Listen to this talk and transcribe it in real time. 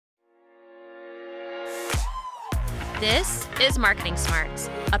This is Marketing Smarts,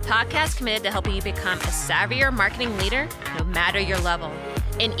 a podcast committed to helping you become a savvier marketing leader no matter your level.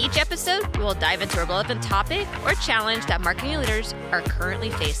 In each episode, we will dive into a relevant topic or challenge that marketing leaders are currently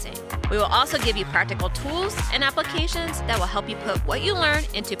facing. We will also give you practical tools and applications that will help you put what you learn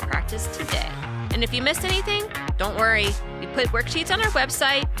into practice today. And if you missed anything, don't worry. We put worksheets on our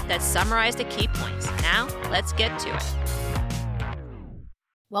website that summarize the key points. Now, let's get to it.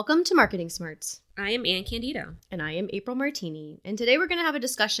 Welcome to Marketing Smarts. I am Ann Candido. And I am April Martini. And today we're going to have a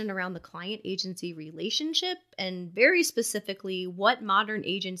discussion around the client-agency relationship and very specifically what modern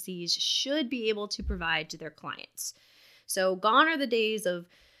agencies should be able to provide to their clients. So gone are the days of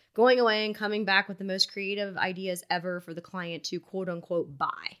going away and coming back with the most creative ideas ever for the client to quote-unquote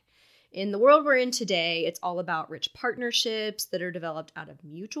buy. In the world we're in today, it's all about rich partnerships that are developed out of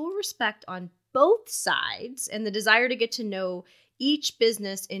mutual respect on both sides and the desire to get to know each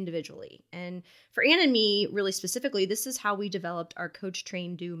business individually. And for Ann and me, really specifically, this is how we developed our Coach,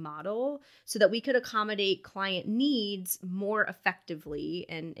 Train, Do model so that we could accommodate client needs more effectively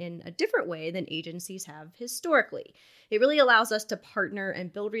and in a different way than agencies have historically. It really allows us to partner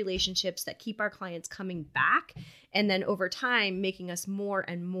and build relationships that keep our clients coming back and then over time making us more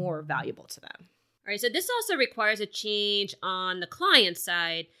and more valuable to them. All right, so this also requires a change on the client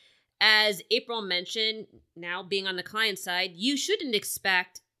side. As April mentioned, now being on the client side, you shouldn't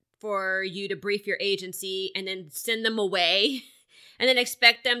expect for you to brief your agency and then send them away and then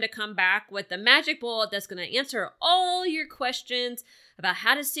expect them to come back with the magic bullet that's going to answer all your questions about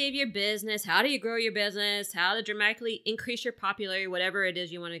how to save your business, how do you grow your business, how to dramatically increase your popularity, whatever it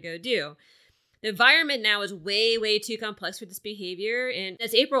is you want to go do. The environment now is way, way too complex for this behavior. And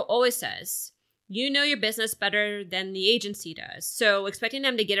as April always says, you know your business better than the agency does. So expecting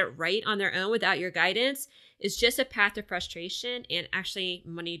them to get it right on their own without your guidance is just a path to frustration and actually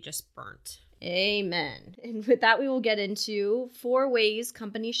money just burnt. Amen. And with that, we will get into 4 ways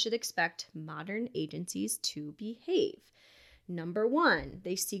companies should expect modern agencies to behave. Number 1,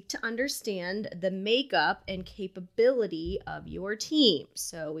 they seek to understand the makeup and capability of your team.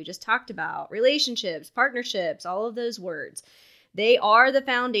 So we just talked about relationships, partnerships, all of those words. They are the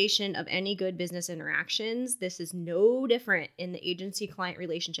foundation of any good business interactions. This is no different in the agency-client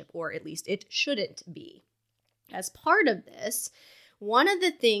relationship, or at least it shouldn't be. As part of this, one of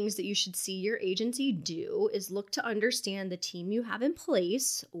the things that you should see your agency do is look to understand the team you have in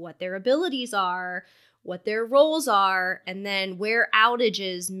place, what their abilities are, what their roles are, and then where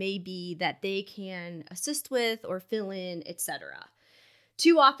outages may be that they can assist with or fill in, etc.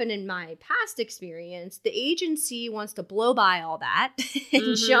 Too often in my past experience, the agency wants to blow by all that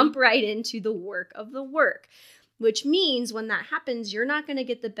and jump right into the work of the work, which means when that happens, you're not going to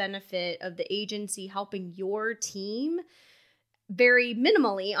get the benefit of the agency helping your team very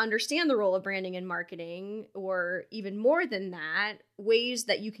minimally understand the role of branding and marketing, or even more than that, ways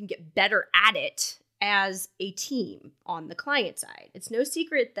that you can get better at it as a team on the client side. It's no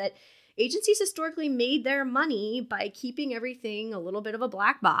secret that agencies historically made their money by keeping everything a little bit of a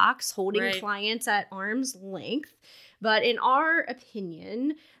black box, holding clients at arm's length. But in our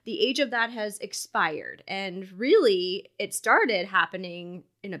opinion, the age of that has expired. And really, it started happening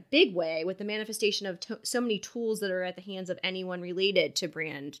in a big way with the manifestation of so many tools that are at the hands of anyone related to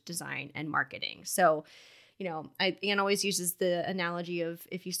brand design and marketing. So, Ann always uses the analogy of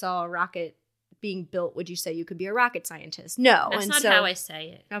if you saw a rocket being built, would you say you could be a rocket scientist? No. That's not how I say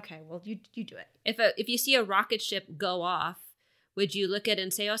it. Okay, well, you do it. If you see a rocket ship go off, would you look at it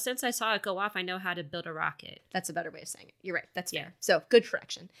and say, oh, since I saw it go off, I know how to build a rocket? That's a better way of saying it. You're right. That's fair. So good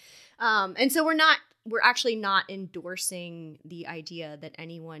correction. And so we're actually not endorsing the idea that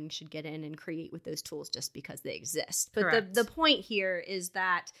anyone should get in and create with those tools just because they exist. But the point here is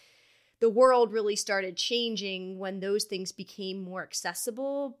that the world really started changing when those things became more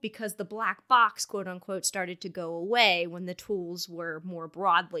accessible because the black box, quote unquote, started to go away when the tools were more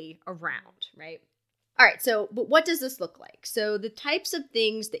broadly around, right? All right, but what does this look like? So the types of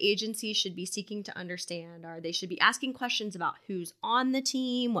things the agency should be seeking to understand are they should be asking questions about who's on the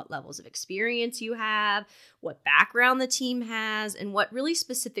team, what levels of experience you have, what background the team has, and what really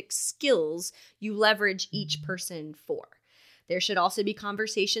specific skills you leverage each person for. There should also be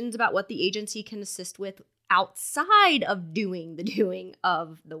conversations about what the agency can assist with outside of doing the doing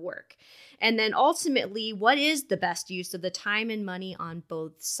of the work. And then ultimately, what is the best use of the time and money on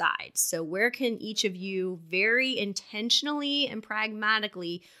both sides? So where can each of you very intentionally and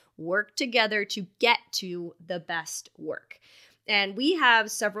pragmatically work together to get to the best work? And we have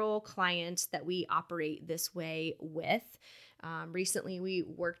several clients that we operate this way with. Recently, we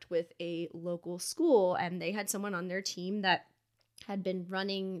worked with a local school and they had someone on their team that had been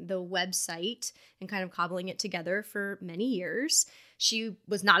running the website and kind of cobbling it together for many years. She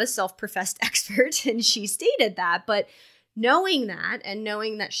was not a self-professed expert, and she stated that, but knowing that and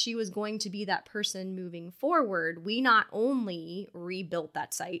knowing that she was going to be that person moving forward, we not only rebuilt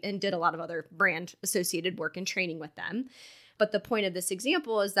that site and did a lot of other brand associated work and training with them, but the point of this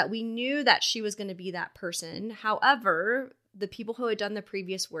example is that we knew that she was going to be that person. However, the people who had done the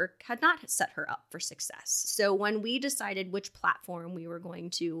previous work had not set her up for success. So when we decided which platform we were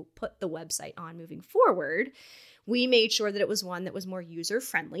going to put the website on moving forward, we made sure that it was one that was more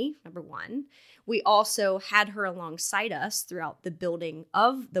user-friendly, number one. We also had her alongside us throughout the building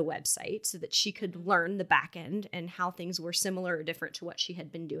of the website so that she could learn the back end and how things were similar or different to what she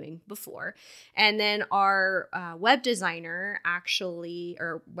had been doing before. And then our web designer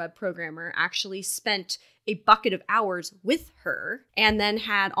or web programmer actually spent a bucket of hours with her and then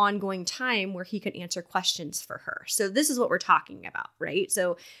had ongoing time where he could answer questions for her. So this is what we're talking about, right?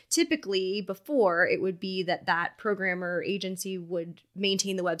 So typically before it would be that programmer agency would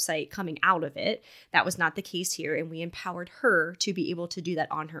maintain the website coming out of it. That was not the case here. And we empowered her to be able to do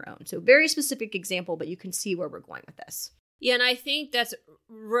that on her own. So very specific example, but you can see where we're going with this. Yeah, and I think that's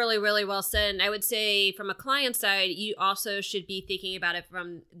really, really well said. And I would say from a client side, you also should be thinking about it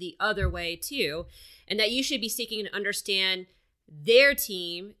from the other way too. And that you should be seeking to understand their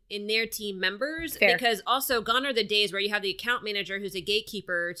team and their team members. Fair. Because also gone are the days where you have the account manager who's a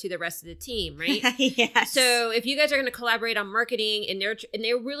gatekeeper to the rest of the team, right? Yes. So if you guys are going to collaborate on marketing and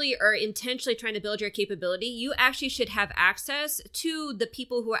they really are intentionally trying to build your capability, you actually should have access to the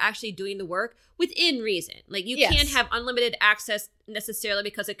people who are actually doing the work within reason. Like you Yes. can't have unlimited access necessarily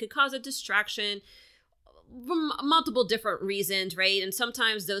because it could cause a distraction from multiple different reasons, right? And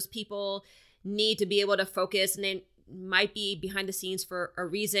sometimes those people need to be able to focus, and they might be behind the scenes for a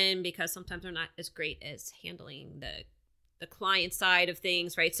reason because sometimes they're not as great as handling the client side of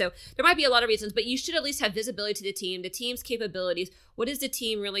things, right? So there might be a lot of reasons, but you should at least have visibility to the team's capabilities. What is the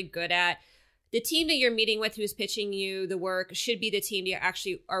team really good at? The team that you're meeting with who's pitching you the work should be the team you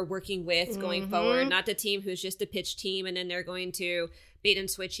actually are working with going forward, not the team who's just a pitch team and then they're going to bait and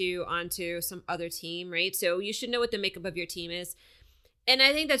switch you onto some other team, right? So you should know what the makeup of your team is. And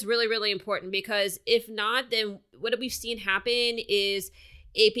I think that's really, really important because if not, then what we've seen happen is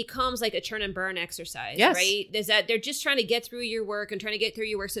it becomes like a churn and burn exercise, Yes. right? Is that they're just trying to get through your work and trying to get through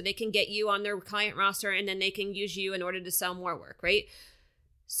your work so they can get you on their client roster and then they can use you in order to sell more work, right?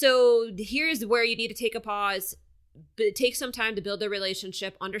 So here's where you need to take a pause, but take some time to build the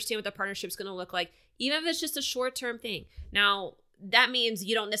relationship, understand what the partnership's going to look like, even if it's just a short-term thing. Now, that means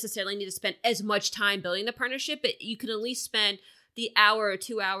you don't necessarily need to spend as much time building the partnership, but you can at least spend the hour or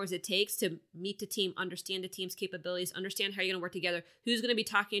 2 hours it takes to meet the team, understand the team's capabilities, understand how you're going to work together, who's going to be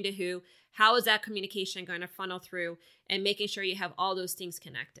talking to who, how is that communication going to funnel through, and making sure you have all those things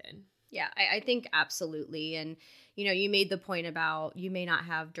connected. Yeah, I think absolutely. And, you made the point about you may not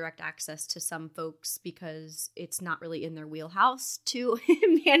have direct access to some folks because it's not really in their wheelhouse to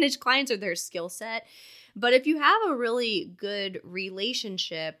manage clients or their skill set. But if you have a really good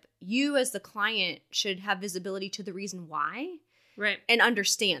relationship, you as the client should have visibility to the reason why. Right. And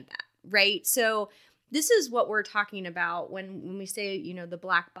understand that, right? So this is what we're talking about when we say, the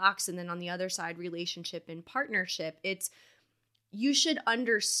black box and then on the other side, relationship and partnership. It's you should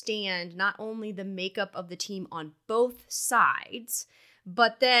understand not only the makeup of the team on both sides,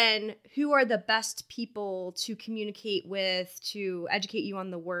 but then who are the best people to communicate with, to educate you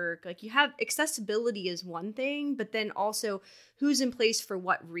on the work. Like you have accessibility is one thing, but then also who's in place for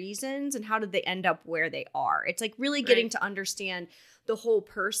what reasons and how did they end up where they are. It's like really getting to understand the whole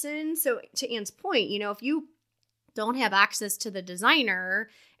person. So to Anne's point, if you don't have access to the designer,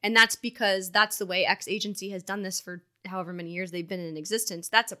 and that's because that's the way X agency has done this for however many years they've been in existence,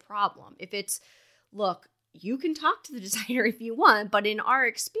 that's a problem. If it's, look, you can talk to the designer if you want, but in our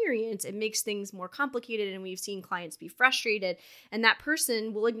experience, it makes things more complicated and we've seen clients be frustrated and that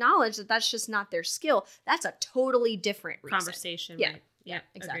person will acknowledge that that's just not their skill. That's a totally different reason. Conversation. Yeah. Right. Yeah,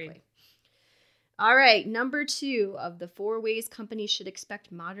 exactly. Agreed. All right. Number 2 of the 4 ways companies should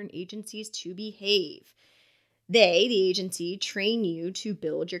expect modern agencies to behave. They, the agency, train you to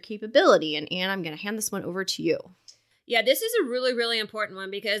build your capability. And Anne, I'm going to hand this one over to you. Yeah, this is a really, really important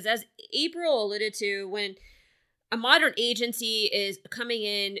one because as April alluded to, when a modern agency is coming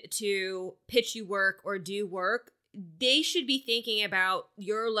in to pitch you work or do work, they should be thinking about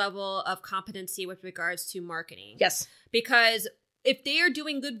your level of competency with regards to marketing. Yes. Because if they are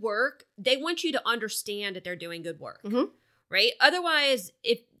doing good work, they want you to understand that they're doing good work. Mm-hmm. Right? Otherwise,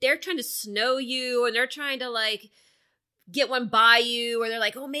 if they're trying to snow you and they're trying to get one by you, or they're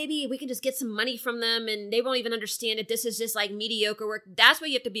like, oh, maybe we can just get some money from them and they won't even understand it. This is just like mediocre work. That's what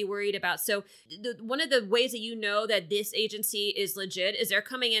you have to be worried about. So one of the ways that you know that this agency is legit is they're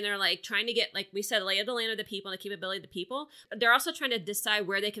coming in, they're like trying to get, like we said, lay of the land of the people and the capability of the people. They're also trying to decide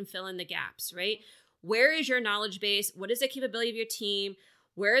where they can fill in the gaps, right? Where is your knowledge base? What is the capability of your team?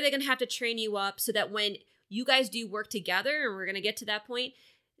 Where are they going to have to train you up so that when you guys do work together, and we're going to get to that point,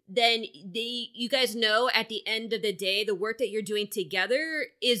 then you guys know at the end of the day, the work that you're doing together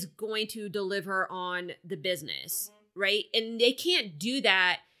is going to deliver on the business, right? And they can't do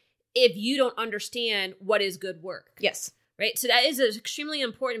that if you don't understand what is good work. Yes. Right? So that is an extremely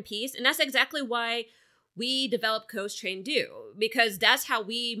important piece. And that's exactly why we develop, Coach, Train, Do, because that's how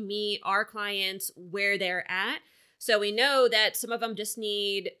we meet our clients where they're at. So we know that some of them just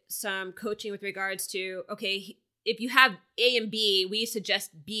need some coaching with regards to, okay, if you have A and B, we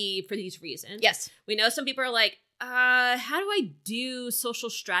suggest B for these reasons. Yes. We know some people are like, how do I do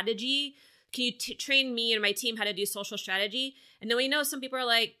social strategy? Can you train me and my team how to do social strategy? And then we know some people are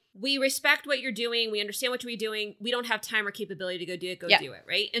like, we respect what you're doing. We understand what you're doing. We don't have time or capability to go do it. Do it,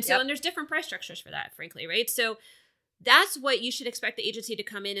 right? And so and there's different price structures for that, frankly, right? So that's what you should expect the agency to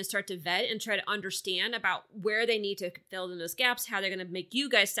come in and start to vet and try to understand about where they need to fill in those gaps, how they're going to make you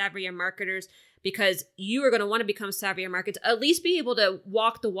guys savvier marketers, because you are going to want to become savvier marketers, at least be able to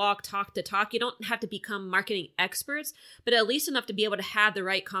walk the walk, talk the talk. You don't have to become marketing experts, but at least enough to be able to have the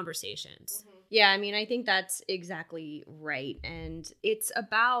right conversations. Mm-hmm. Yeah, I mean, I think that's exactly right. And it's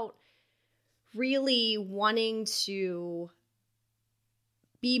about really wanting to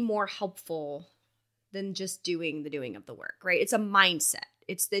be more helpful than just doing the doing of the work, right? It's a mindset.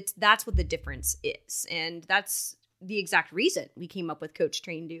 That's what the difference is. And that's the exact reason we came up with Coach,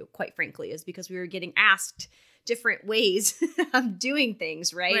 Train, Do, quite frankly, is because we were getting asked different ways of doing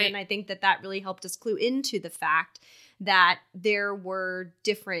things, right? And I think that really helped us clue into the fact that there were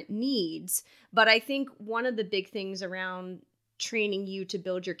different needs. But I think one of the big things around training you to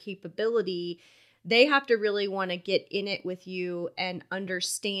build your capability, they have to really want to get in it with you and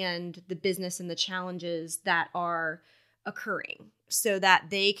understand the business and the challenges that are occurring so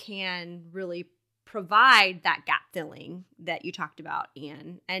that they can really provide that gap filling that you talked about,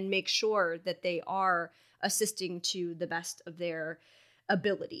 Anne, and make sure that they are assisting to the best of their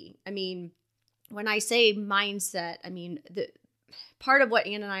ability. I mean, when I say mindset, I mean, the part of what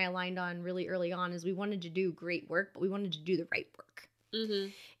Anne and I aligned on really early on is we wanted to do great work, but we wanted to do the right work. Mm-hmm.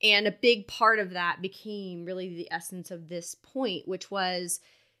 And a big part of that became really the essence of this point, which was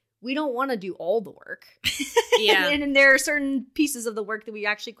we don't want to do all the work. Yeah. and there are certain pieces of the work that we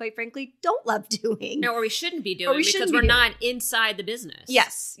actually, quite frankly, don't love doing. Or we shouldn't be doing because we're not inside the business.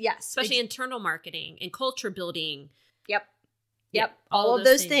 Yes. Especially internal marketing and culture building. Yep. All of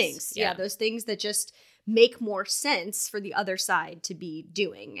those things. Yeah. Those things that just make more sense for the other side to be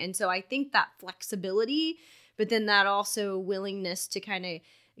doing. And so I think that flexibility, but then that also willingness to kind of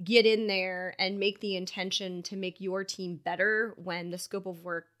get in there and make the intention to make your team better when the scope of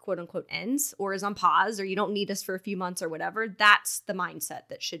work, quote unquote, ends or is on pause or you don't need us for a few months or whatever. That's the mindset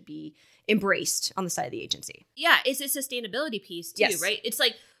that should be embraced on the side of the agency. Yeah, it's a sustainability piece too, right? It's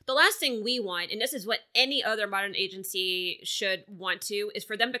like the last thing we want, and this is what any other modern agency should want to, is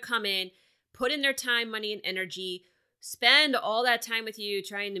for them to come in, put in their time, money, and energy, spend all that time with you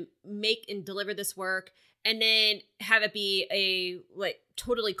trying to make and deliver this work, and then have it be a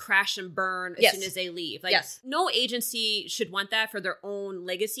totally crash and burn as soon as they leave. No agency should want that for their own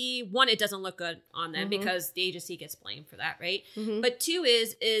legacy. One, it doesn't look good on them because the agency gets blamed for that, right? But two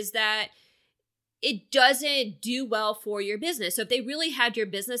is that it doesn't do well for your business. So if they really had your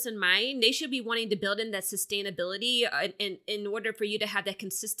business in mind, they should be wanting to build in that sustainability in order for you to have that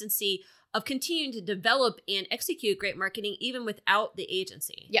consistency of continuing to develop and execute great marketing even without the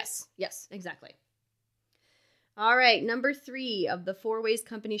agency. Yes, exactly. All right, number 3 of the 4 ways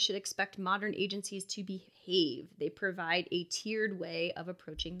companies should expect modern agencies to behave. They provide a tiered way of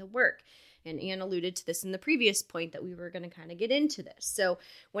approaching the work. And Anne alluded to this in the previous point that we were going to kind of get into this. So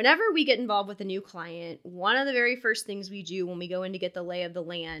whenever we get involved with a new client, one of the very first things we do when we go in to get the lay of the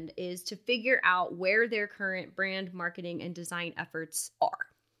land is to figure out where their current brand, marketing, and design efforts are.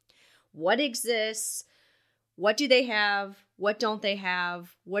 What exists? What do they have? What don't they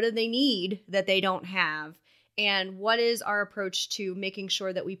have? What do they need that they don't have? And what is our approach to making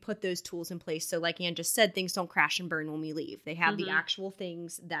sure that we put those tools in place? So like Anne just said, things don't crash and burn when we leave. They have the actual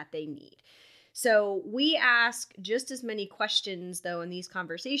things that they need. So we ask just as many questions, though, in these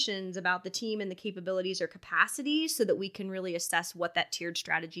conversations about the team and the capabilities or capacities so that we can really assess what that tiered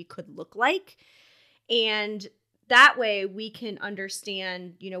strategy could look like. And that way we can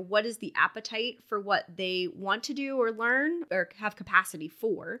understand, what is the appetite for what they want to do or learn or have capacity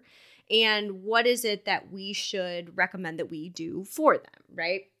for, and what is it that we should recommend that we do for them,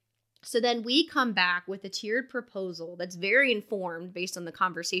 right? So then we come back with a tiered proposal that's very informed based on the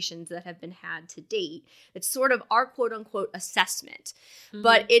conversations that have been had to date. It's sort of our quote unquote assessment,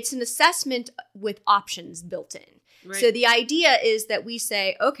 but it's an assessment with options built in. Right. So the idea is that we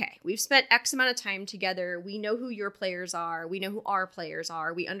say, okay, we've spent X amount of time together. We know who your players are. We know who our players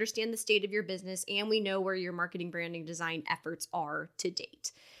are. We understand the state of your business, and we know where your marketing, branding, design efforts are to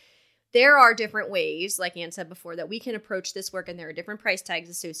date. There are different ways, like Ann said before, that we can approach this work, and there are different price tags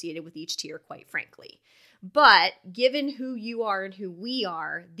associated with each tier, quite frankly. But given who you are and who we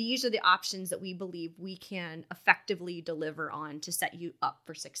are, these are the options that we believe we can effectively deliver on to set you up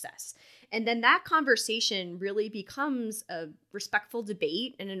for success. And then that conversation really becomes a respectful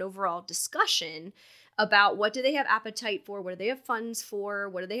debate and an overall discussion about what do they have appetite for, what do they have funds for,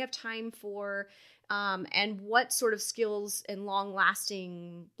 what do they have time for, and what sort of skills and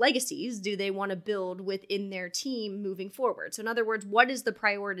long-lasting legacies do they want to build within their team moving forward? So in other words, what is the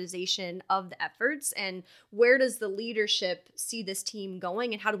prioritization of the efforts, and where does the leadership see this team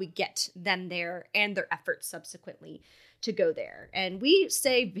going, and how do we get them there and their efforts subsequently to go there? And we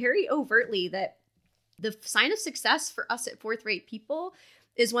say very overtly that the sign of success for us at Fourth Rate People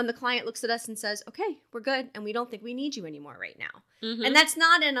is when the client looks at us and says, okay, we're good, and we don't think we need you anymore right now. Mm-hmm. And that's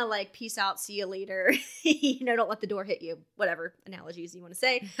not in a like, peace out, see you later, don't let the door hit you, whatever analogies you want to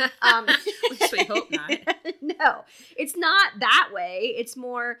say. Which we hope not. No, it's not that way. It's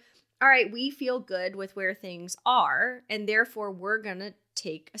more, all right, we feel good with where things are, and therefore we're going to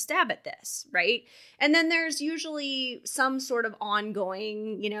take a stab at this, right? And then there's usually some sort of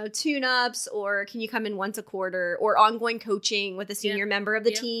ongoing, tune-ups, or can you come in once a quarter, or ongoing coaching with a senior member of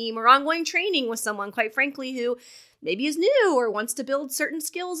the team, or ongoing training with someone, quite frankly, who maybe is new or wants to build certain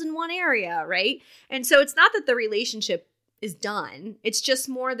skills in one area, right? And so it's not that the relationship is done. It's just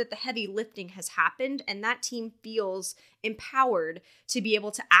more that the heavy lifting has happened, and that team feels empowered to be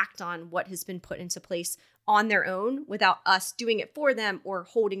able to act on what has been put into place on their own without us doing it for them or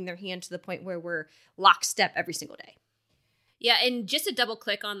holding their hand to the point where we're lockstep every single day. Yeah, and just to double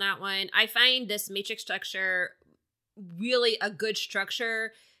click on that one, I find this matrix structure really a good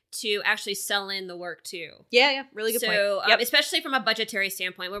structure to actually sell in the work too. Yeah, really good point. So, especially from a budgetary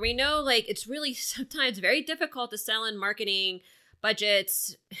standpoint, where we know like it's really sometimes very difficult to sell in marketing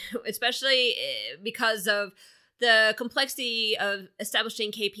budgets, especially because of the complexity of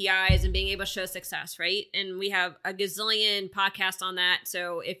establishing KPIs and being able to show success, right? And we have a gazillion podcasts on that.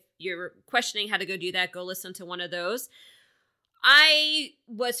 So if you're questioning how to go do that, go listen to one of those. I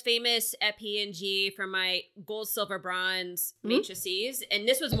was famous at P&G for my gold, silver, bronze matrices. And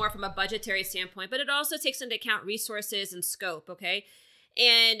this was more from a budgetary standpoint, but it also takes into account resources and scope, okay?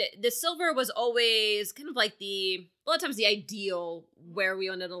 And the silver was always kind of like a lot of times the ideal where we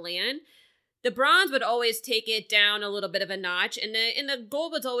wanted to land. The bronze would always take it down a little bit of a notch, and the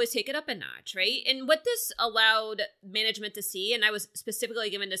gold would always take it up a notch, right? And what this allowed management to see, and I was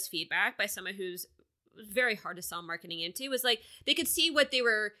specifically given this feedback by someone who's very hard to sell marketing into, was like they could see what they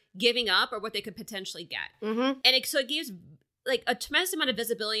were giving up or what they could potentially get. Mm-hmm. And so it gives like a tremendous amount of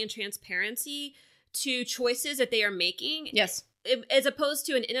visibility and transparency to choices that they are making. Yes. As opposed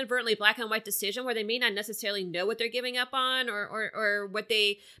to an inadvertently black and white decision where they may not necessarily know what they're giving up on, or what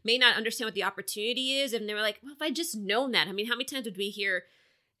they may not understand what the opportunity is. And they were like, well, if I just known that, I mean, how many times would we hear,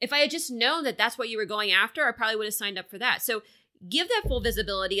 if I had just known that that's what you were going after, I probably would have signed up for that. So give that full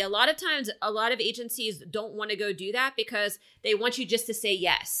visibility. A lot of times, a lot of agencies don't want to go do that because they want you just to say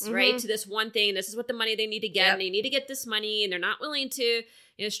yes, right? To this one thing. This is what the money they need to get. And they need to get this money, and they're not willing to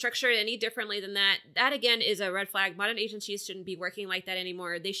structure it any differently than that. That, again, is a red flag. Modern agencies shouldn't be working like that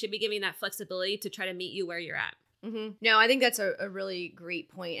anymore. They should be giving that flexibility to try to meet you where you're at. Mm-hmm. No, I think that's a really great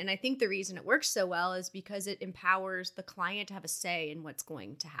point. And I think the reason it works so well is because it empowers the client to have a say in what's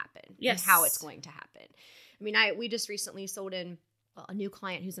going to happen and how it's going to happen. I mean, we just recently sold in a new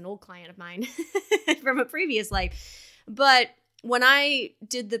client who's an old client of mine from a previous life. But when I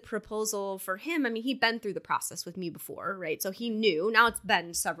did the proposal for him, I mean, he'd been through the process with me before, right? So he knew. Now it's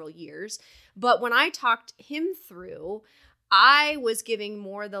been several years. But when I talked him through, I was giving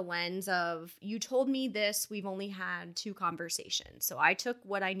more the lens of, you told me this, we've only had 2 conversations. So I took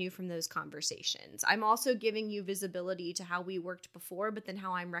what I knew from those conversations. I'm also giving you visibility to how we worked before, but then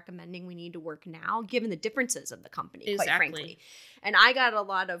how I'm recommending we need to work now, given the differences of the company, quite frankly. And I got a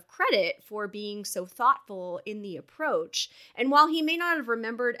lot of credit for being so thoughtful in the approach. And while he may not have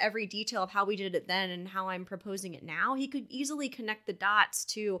remembered every detail of how we did it then and how I'm proposing it now, he could easily connect the dots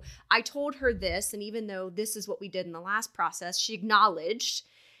to, I told her this, and even though this is what we did in the last process, she acknowledged,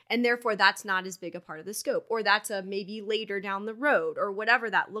 and therefore that's not as big a part of the scope, or that's a maybe later down the road, or whatever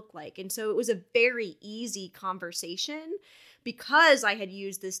that looked like. And so it was a very easy conversation because I had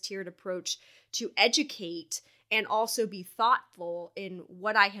used this tiered approach to educate and also be thoughtful in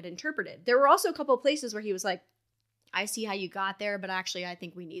what I had interpreted. There were also a couple of places where he was like, I see how you got there, but actually I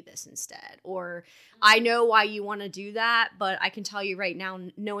think we need this instead. Or I know why you want to do that, but I can tell you right now,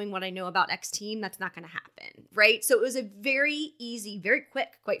 knowing what I know about X team, that's not going to happen, right? So it was a very easy, very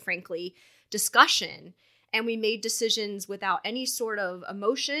quick, quite frankly, discussion. And we made decisions without any sort of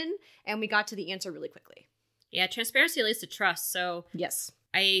emotion, and we got to the answer really quickly. Yeah, transparency leads to trust. So yes,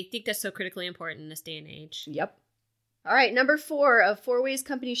 I think that's so critically important in this day and age. Yep. All right, number 4 of 4 ways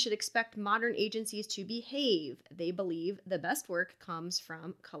companies should expect modern agencies to behave. They believe the best work comes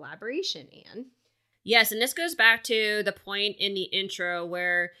from collaboration, Anne. Yes, and this goes back to the point in the intro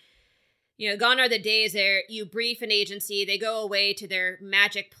where, gone are the days where you brief an agency, they go away to their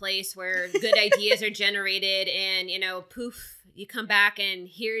magic place where good ideas are generated and, poof, you come back and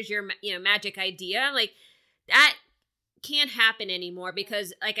here's your, magic idea. Like that can't happen anymore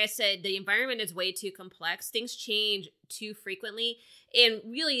because, like I said, the environment is way too complex. Things change too frequently. And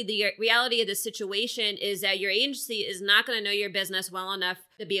really, the reality of the situation is that your agency is not going to know your business well enough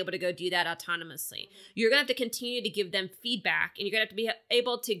to be able to go do that autonomously. You're going to have to continue to give them feedback, and you're going to have to be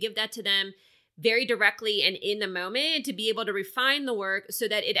able to give that to them very directly and in the moment to be able to refine the work so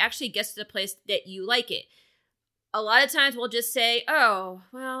that it actually gets to the place that you like it. A lot of times we'll just say, oh,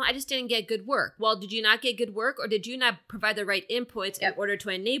 well, I just didn't get good work. Well, did you not get good work, or did you not provide the right inputs in order to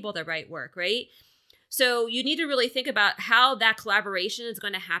enable the right work, right? So you need to really think about how that collaboration is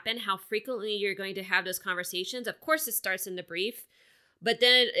going to happen, how frequently you're going to have those conversations. Of course, it starts in the brief, but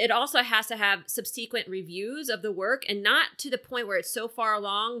then it also has to have subsequent reviews of the work, and not to the point where it's so far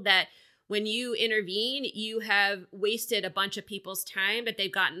along that when you intervene, you have wasted a bunch of people's time that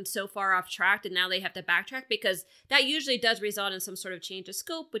they've gotten so far off track and now they have to backtrack, because that usually does result in some sort of change of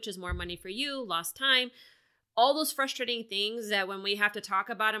scope, which is more money for you, lost time, all those frustrating things that when we have to talk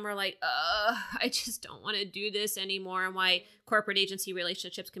about them, we're like, I just don't want to do this anymore, and why corporate agency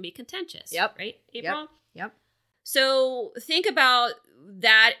relationships can be contentious. Yep. Right, April? Yep. So think about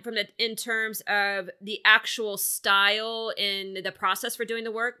that in terms of the actual style and the process for doing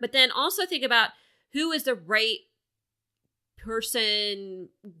the work, but then also think about who is the right person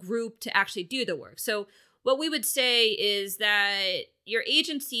group to actually do the work. So what we would say is that your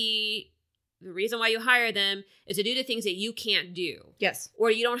agency, the reason why you hire them is to do the things that you can't do. Yes. Or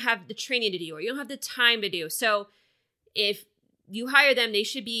you don't have the training to do, or you don't have the time to do. So if you hire them, they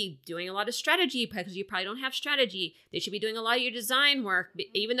should be doing a lot of strategy because you probably don't have strategy. They should be doing a lot of your design work,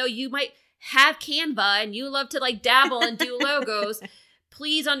 even though you might have Canva and you love to like dabble and do logos.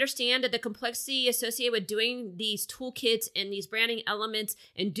 Please understand that the complexity associated with doing these toolkits and these branding elements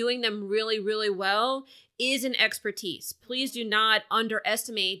and doing them really, really well is an expertise. Please do not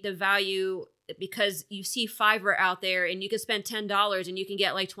underestimate the value, because you see Fiverr out there and you can spend $10 and you can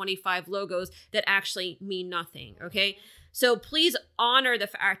get like 25 logos that actually mean nothing. Okay. So please honor the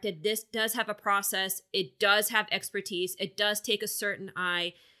fact that this does have a process. It does have expertise. It does take a certain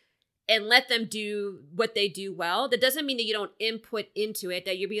eye, and let them do what they do well. That doesn't mean that you don't input into it,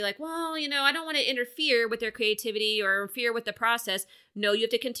 that you'll be like, well, I don't want to interfere with their creativity or interfere with the process. No, you have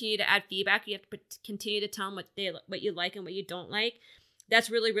to continue to add feedback. You have to continue to tell them what you like and what you don't like. That's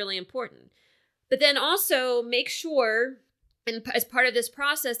really, really important. But then also make sure, and as part of this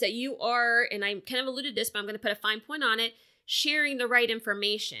process, that you are, and I kind of alluded to this, but I'm going to put a fine point on it, sharing the right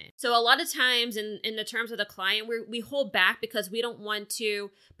information. So a lot of times in the terms of the client, we hold back because we don't want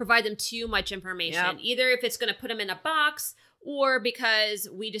to provide them too much information. Yep. Either if it's going to put them in a box, or because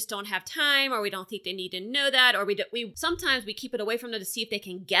we just don't have time, or we don't think they need to know that, or we sometimes we keep it away from them to see if they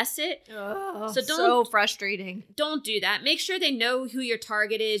can guess it. Oh, so frustrating. Don't do that. Make sure they know who your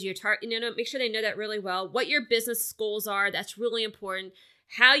target is. Make sure they know that really well. What your business goals are. That's really important.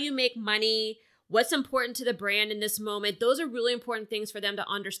 How you make money. What's important to the brand in this moment. Those are really important things for them to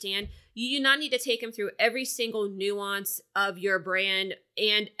understand. You do not need to take them through every single nuance of your brand,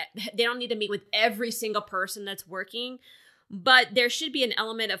 and they don't need to meet with every single person that's working. but there should be an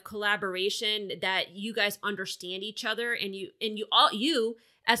element of collaboration that you guys understand each other, and you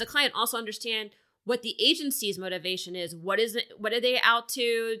as a client also understand what the agency's motivation is. What are they out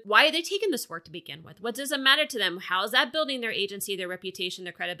to? Why are they taking this work to begin with? What does it matter to them? How is that building their agency, their reputation,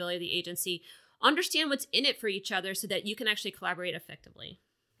 their credibility of the agency? Understand what's in it for each other so that you can actually collaborate effectively.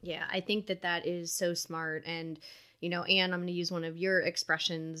 Yeah, I think that is so smart. And, Anne, I'm going to use one of your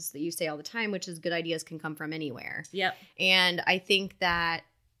expressions that you say all the time, which is good ideas can come from anywhere. Yep. And I think that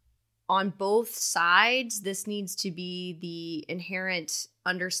on both sides, this needs to be the inherent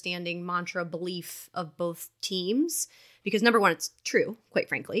understanding, mantra, belief of both teams. Because number one, it's true, quite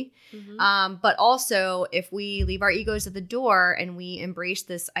frankly. Mm-hmm. But also, if we leave our egos at the door and we embrace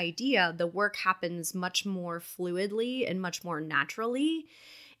this idea, the work happens much more fluidly and much more naturally.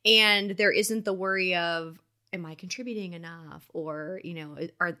 And there isn't the worry of, am I contributing enough? Or,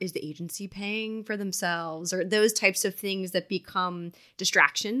 is the agency paying for themselves? Or those types of things that become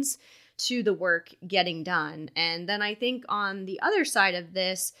distractions to the work getting done. And then I think on the other side of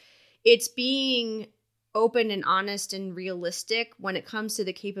this, it's being open and honest and realistic when it comes to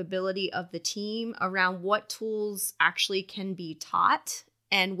the capability of the team around what tools actually can be taught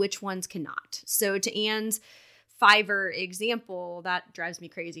and which ones cannot. So to Anne's Fiverr example, that drives me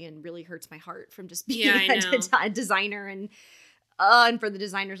crazy and really hurts my heart from just being a designer and for the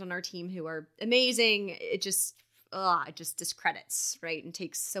designers on our team who are amazing. It just discredits, right? And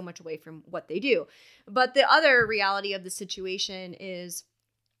takes so much away from what they do. But the other reality of the situation is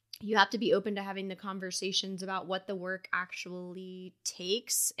you have to be open to having the conversations about what the work actually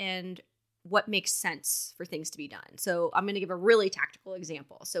takes and what makes sense for things to be done. So I'm going to give a really tactical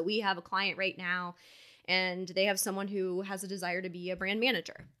example. So we have a client right now, and they have someone who has a desire to be a brand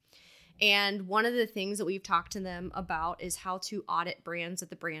manager. And one of the things that we've talked to them about is how to audit brands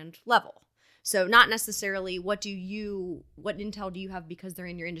at the brand level. So not necessarily what intel do you have because they're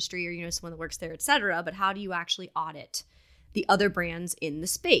in your industry or someone that works there, et cetera, but how do you actually audit the other brands in the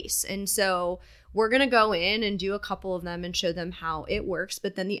space? And so we're going to go in and do a couple of them and show them how it works.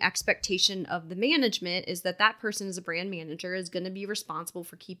 But then the expectation of the management is that person as a brand manager is going to be responsible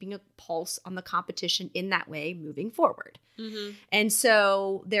for keeping a pulse on the competition in that way moving forward. Mm-hmm. And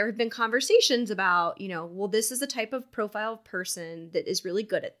so there have been conversations about, this is the type of profile person that is really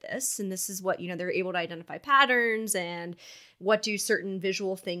good at this. And this is what, they're able to identify patterns and what do certain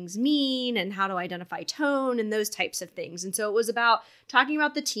visual things mean and how to identify tone and those types of things. And so it was about talking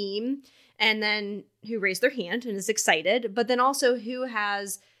about the team and then who raised their hand and is excited, but then also who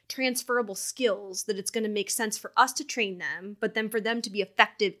has transferable skills that it's going to make sense for us to train them, but then for them to be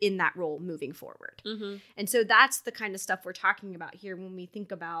effective in that role moving forward. Mm-hmm. And so that's the kind of stuff we're talking about here when we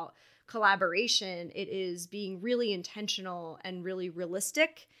think about collaboration. It is being really intentional and really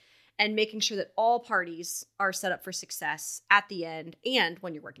realistic and making sure that all parties are set up for success at the end and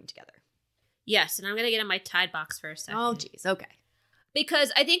when you're working together. Yes, and I'm going to get in my Tide box for a second. Oh, geez. Okay.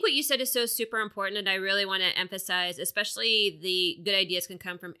 Because I think what you said is so super important, and I really want to emphasize, especially the good ideas can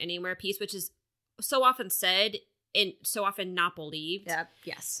come from anywhere piece, which is so often said and so often not believed. Yeah,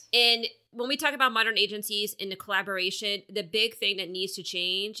 yes. And when we talk about modern agencies and the collaboration, the big thing that needs to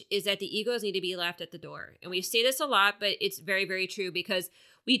change is that the egos need to be left at the door. And we say this a lot, but it's very, very true because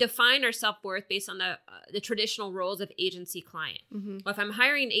we define our self-worth based on the traditional roles of agency client. Mm-hmm. Well, if I'm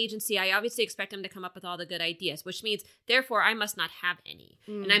hiring an agency, I obviously expect them to come up with all the good ideas, which means, therefore, I must not have any.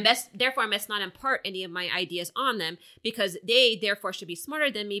 Mm. And therefore, I must not impart any of my ideas on them because they, therefore, should be smarter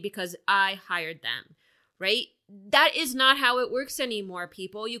than me because I hired them, right? That is not how it works anymore,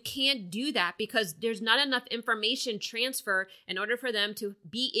 people. You can't do that because there's not enough information transfer in order for them to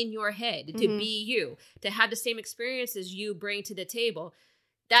be in your head, to mm-hmm. be you, to have the same experiences you bring to the table.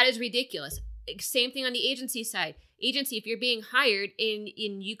 That is ridiculous. Same thing on the agency side. Agency, if you're being hired and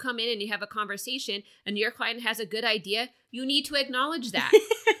you come in and you have a conversation and your client has a good idea, you need to acknowledge that,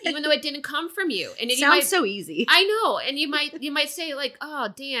 even though it didn't come from you. And sounds so easy. I know. And you might say like, oh,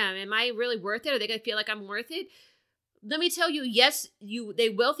 damn, am I really worth it? Are they going to feel like I'm worth it? Let me tell you, yes, they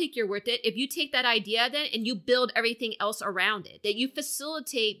will think you're worth it if you take that idea then and you build everything else around it, that you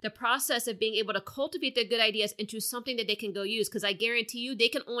facilitate the process of being able to cultivate the good ideas into something that they can go use. Because I guarantee you, they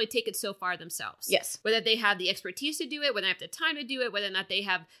can only take it so far themselves. Yes. Whether they have the expertise to do it, whether they have the time to do it, whether or not they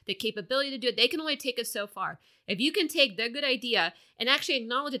have the capability to do it, they can only take it so far. If you can take their good idea and actually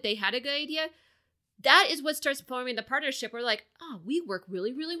acknowledge that they had a good idea, that is what starts forming the partnership. We're like, oh, we work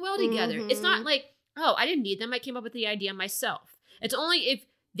really, really well together. Mm-hmm. It's not like, oh, I didn't need them. I came up with the idea myself. It's only if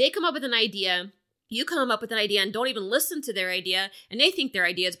they come up with an idea, you come up with an idea and don't even listen to their idea, and they think their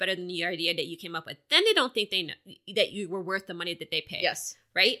idea is better than the idea that you came up with. Then they don't think they know that you were worth the money that they pay. Yes.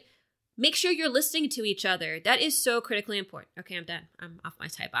 Right? Make sure you're listening to each other. That is so critically important. Okay, I'm done. I'm off my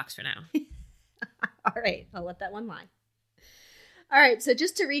type box for now. All right, I'll let that one lie. All right, so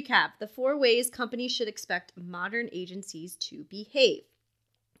just to recap, the 4 ways companies should expect modern agencies to behave.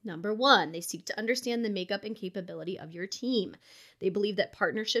 Number 1, they seek to understand the makeup and capability of your team. They believe that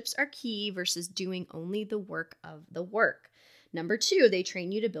partnerships are key versus doing only the work of the work. Number 2, they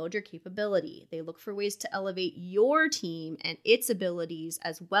train you to build your capability. They look for ways to elevate your team and its abilities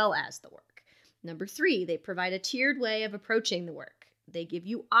as well as the work. Number 3, they provide a tiered way of approaching the work. They give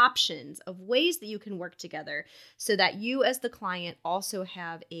you options of ways that you can work together so that you as the client also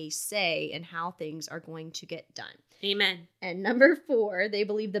have a say in how things are going to get done. Amen. And number 4, they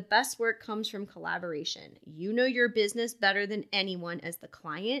believe the best work comes from collaboration. You know your business better than anyone as the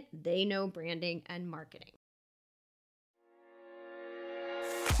client. They know branding and marketing.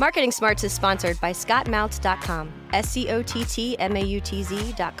 Marketing Smarts is sponsored by ScottMounts.com,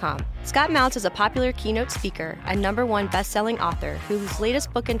 SCOTTMAUTZ.com. Scott Mounts is a popular keynote speaker and #1 best-selling author whose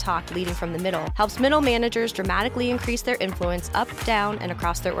latest book and talk, Leading from the Middle, helps middle managers dramatically increase their influence up, down, and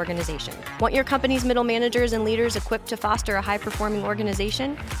across their organization. Want your company's middle managers and leaders equipped to foster a high-performing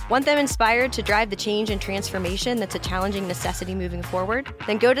organization? Want them inspired to drive the change and transformation that's a challenging necessity moving forward?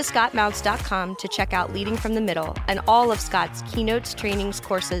 Then go to ScottMounts.com to check out Leading from the Middle and all of Scott's keynotes, trainings,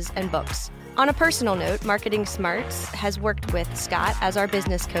 courses, and books. On a personal note, Marketing Smarts has worked with Scott as our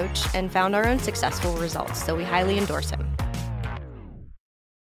business coach and found our own successful results, so we highly endorse him.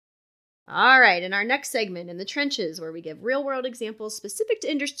 All right, in our next segment, In the Trenches, where we give real-world examples specific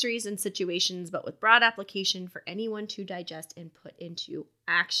to industries and situations, but with broad application for anyone to digest and put into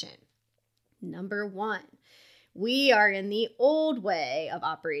action. Number 1, we are in the old way of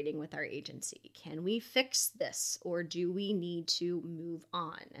operating with our agency. Can we fix this, or do we need to move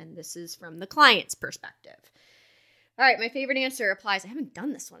on? And this is from the client's perspective. All right, my favorite answer applies. I haven't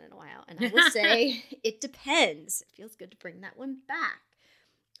done this one in a while, and I will say it depends. It feels good to bring that one back.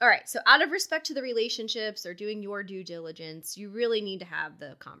 All right, so out of respect to the relationships or doing your due diligence, you really need to have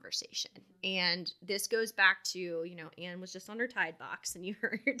the conversation. And this goes back to, Anne was just on her Tide box, and you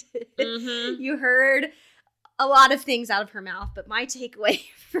heard you heard a lot of things out of her mouth, but my takeaway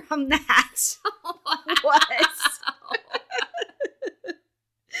from that was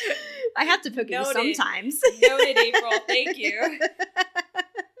I have to poke you sometimes. Noted, April. Thank you.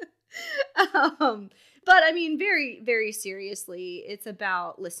 But I mean, very, very seriously, it's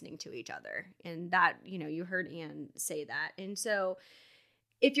about listening to each other. And that, you heard Anne say that. And so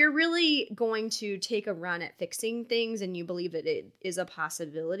if you're really going to take a run at fixing things and you believe that it is a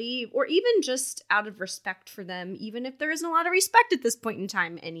possibility, or even just out of respect for them, even if there isn't a lot of respect at this point in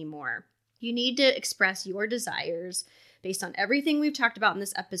time anymore, you need to express your desires based on everything we've talked about in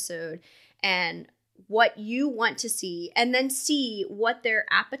this episode and what you want to see, and then see what their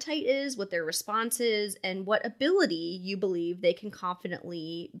appetite is, what their response is, and what ability you believe they can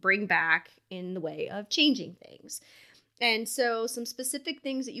confidently bring back in the way of changing things. And so some specific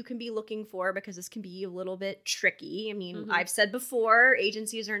things that you can be looking for, because this can be a little bit tricky. I mean, I've said before,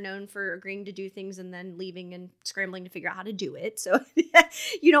 agencies are known for agreeing to do things and then leaving and scrambling to figure out how to do it. So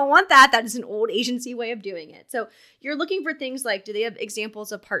you don't want that. That is an old agency way of doing it. So you're looking for things like, do they have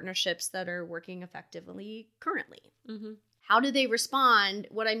examples of partnerships that are working effectively currently? How do they respond?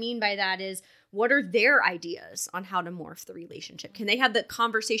 What I mean by that is, what are their ideas on how to morph the relationship? Can they have the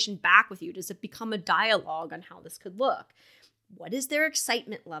conversation back with you? Does it become a dialogue on how this could look? What is their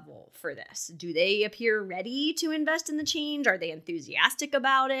excitement level for this? Do they appear ready to invest in the change? Are they enthusiastic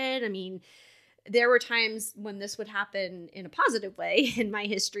about it? I mean, there were times when this would happen in a positive way in my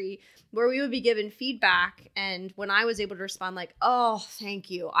history where we would be given feedback. And when I was able to respond like, oh, thank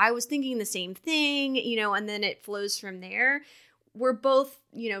you, I was thinking the same thing, and then it flows from there. We're both,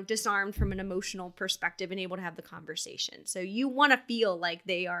 disarmed from an emotional perspective and able to have the conversation. So you want to feel like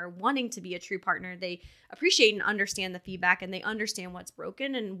they are wanting to be a true partner. They appreciate and understand the feedback, and they understand what's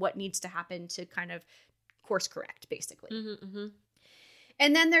broken and what needs to happen to kind of course correct, basically.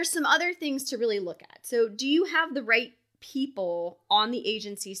 And then there's some other things to really look at. So do you have the right people on the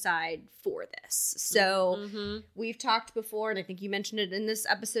agency side for this? So we've talked before, and I think you mentioned it in this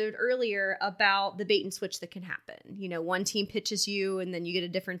episode earlier, about the bait and switch that can happen. One team pitches you and then you get a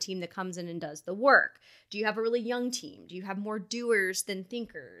different team that comes in and does the work. Do you have a really young team? Do you have more doers than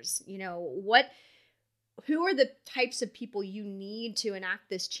thinkers? Who are the types of people you need to enact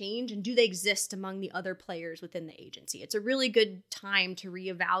this change, and do they exist among the other players within the agency? It's a really good time to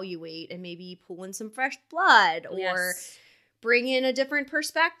reevaluate and maybe pull in some fresh blood, or bring in a different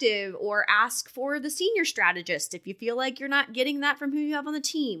perspective, or ask for the senior strategist if you feel like you're not getting that from who you have on the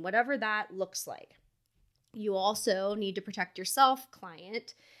team, whatever that looks like. You also need to protect yourself,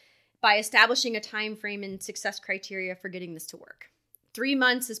 client, by establishing a time frame and success criteria for getting this to work. 3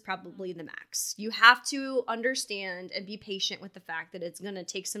 months is probably the max. You have to understand and be patient with the fact that it's going to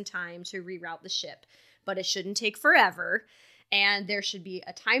take some time to reroute the ship, but it shouldn't take forever. And there should be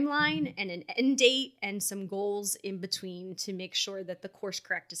a timeline and an end date and some goals in between to make sure that the course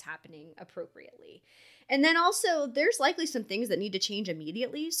correct is happening appropriately. And then also, there's likely some things that need to change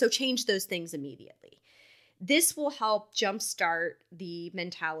immediately, so change those things immediately. This will help jumpstart the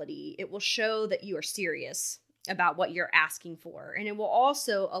mentality. It will show that you are serious about what you're asking for. And it will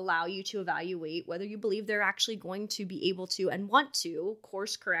also allow you to evaluate whether you believe they're actually going to be able to and want to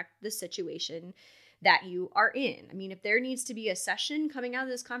course correct the situation that you are in. I mean, if there needs to be a session coming out of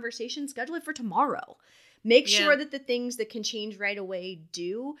this conversation, schedule it for tomorrow. Make sure that the things that can change right away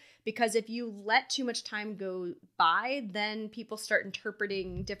do, because if you let too much time go by, then people start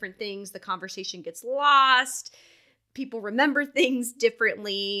interpreting different things. The conversation gets lost. People remember things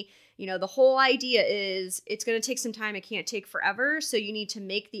differently. You know, the whole idea is it's going to take some time. It can't take forever. So you need to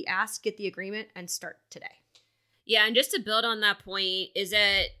make the ask, get the agreement, and start today. Yeah, and just to build on that point is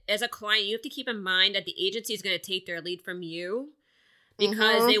that as a client, you have to keep in mind that the agency is going to take their lead from you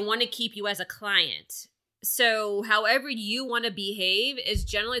because they want to keep you as a client. So however you want to behave is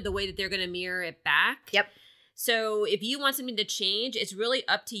generally the way that they're going to mirror it back. Yep. So if you want something to change, it's really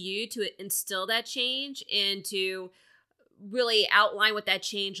up to you to instill that change and to really outline what that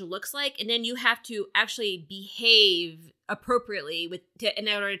change looks like. And then you have to actually behave appropriately in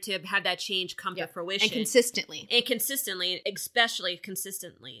order to have that change come to fruition. And consistently, especially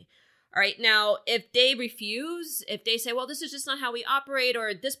consistently. All right. Now, if they refuse, if they say, well, this is just not how we operate,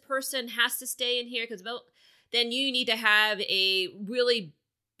 or this person has to stay in here because, then you need to have a really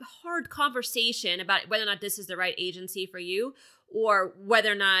hard conversation about whether or not this is the right agency for you, or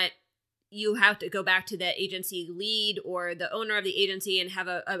whether or not you have to go back to the agency lead or the owner of the agency and have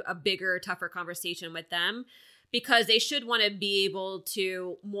a bigger, tougher conversation with them, because they should want to be able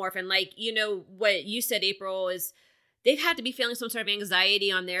to morph. And like, you know, what you said, April, is they've had to be feeling some sort of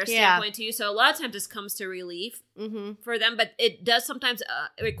anxiety on their standpoint too. So a lot of times this comes to relief for them, but it does sometimes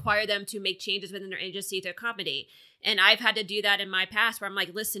require them to make changes within their agency to accommodate. And I've had to do that in my past where I'm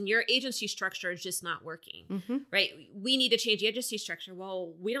like, listen, your agency structure is just not working, right? We need to change the agency structure.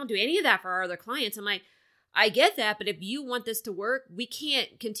 Well, we don't do any of that for our other clients. I'm like, I get that, but if you want this to work, we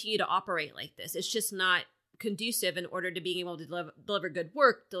can't continue to operate like this. It's just not conducive in order to being able to deliver good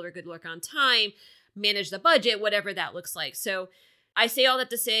work on time, manage the budget, whatever that looks like. So I say all that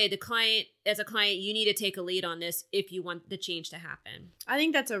to say as a client, you need to take a lead on this if you want the change to happen. I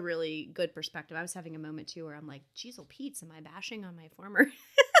think that's a really good perspective. I was having a moment too where I'm like, geez, oh, Pete's, am I bashing on my former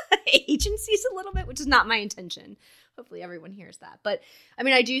agencies a little bit, which is not my intention. Hopefully everyone hears that. But I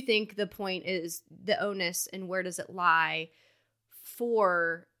mean, I do think the point is the onus and where does it lie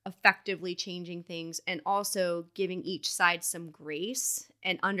for effectively changing things, and also giving each side some grace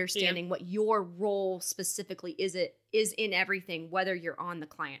and understanding what your role specifically is in everything, whether you're on the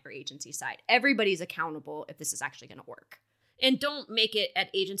client or agency side. Everybody's accountable if this is actually going to work. And don't make it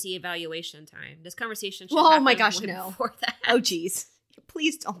at agency evaluation time. This conversation should happen before that. Oh, geez.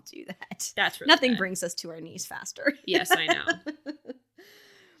 Please don't do that. That's really Nothing bad. brings us to our knees faster. Yes, I know.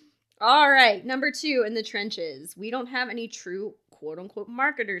 All right. Number 2, in the trenches. We don't have any true quote-unquote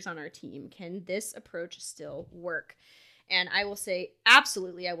marketers on our team. Can this approach still work? And I will say,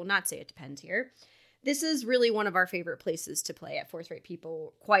 absolutely. I will not say it depends here. This is really one of our favorite places to play at Forthright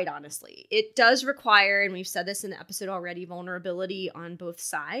People, quite honestly. It does require, and we've said this in the episode already, vulnerability on both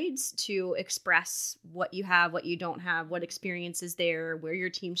sides to express what you have, what you don't have, what experience is there, where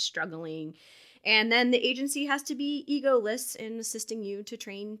your team's struggling. And then the agency has to be egoless in assisting you to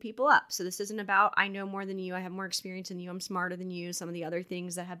train people up. So this isn't about, I know more than you, I have more experience than you, I'm smarter than you, some of the other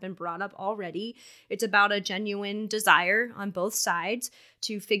things that have been brought up already. It's about a genuine desire on both sides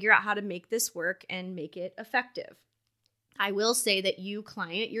to figure out how to make this work and make it effective. I will say that you,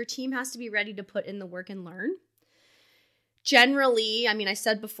 client, your team has to be ready to put in the work and learn. Generally, I mean, I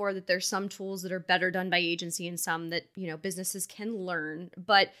said before that there's some tools that are better done by agency and some that, you know, businesses can learn.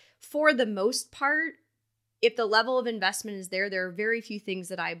 But for the most part, if the level of investment is there are very few things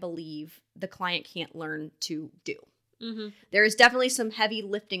that I believe the client can't learn to do. There is definitely some heavy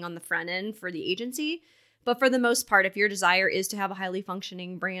lifting on the front end for the agency. But for the most part, if your desire is to have a highly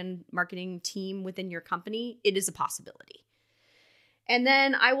functioning brand marketing team within your company, it is a possibility. And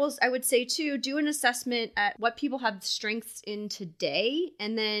then I would say too, do an assessment at what people have strengths in today,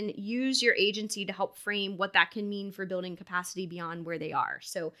 and then use your agency to help frame what that can mean for building capacity beyond where they are.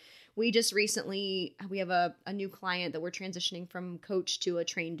 So we just recently, we have a new client that we're transitioning from coach to a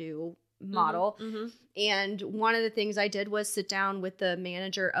train do model. Mm-hmm. And one of the things I did was sit down with the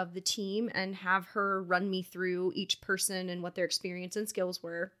manager of the team and have her run me through each person and what their experience and skills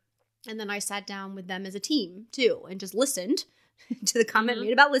were. And then I sat down with them as a team too and just listened to the comment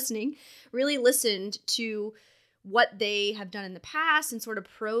made about listening, really listened to what they have done in the past and sort of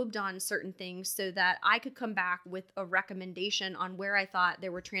probed on certain things so that I could come back with a recommendation on where I thought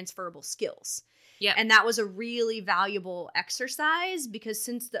there were transferable skills. Yeah. And that was a really valuable exercise because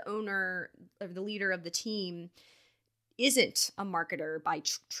since the owner or the leader of the team isn't a marketer by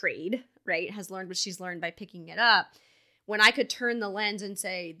trade, right, has learned what she's learned by picking it up, when I could turn the lens and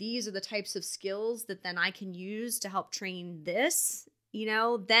say, these are the types of skills that then I can use to help train this, you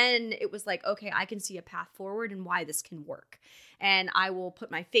know, then it was like, okay, I can see a path forward and why this can work. And I will put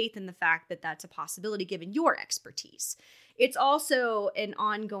my faith in the fact that that's a possibility given your expertise. It's also an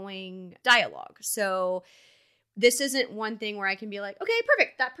ongoing dialogue. So this isn't one thing where I can be like, okay,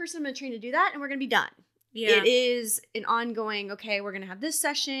 perfect. That person, I'm going to train to do that and we're going to be done. Yeah. It is an ongoing, okay, we're going to have this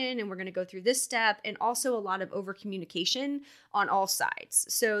session and we're going to go through this step, and also a lot of over communication on all sides.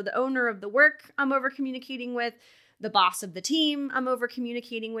 So the owner of the work I'm over communicating with, the boss of the team I'm over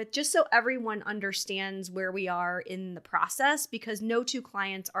communicating with, just so everyone understands where we are in the process, because no two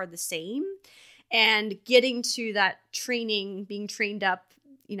clients are the same. And getting to that training, being trained up,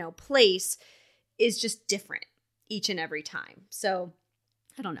 you know, place is just different each and every time. So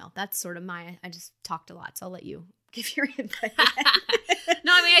I don't know. That's sort of I just talked a lot, so I'll let you give your input.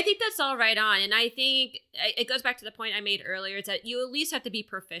 No, I mean, I think that's all right on. And I think it goes back to the point I made earlier. It's that you at least have to be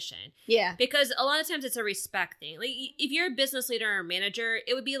proficient. Yeah. Because a lot of times it's a respect thing. Like if you're a business leader or a manager,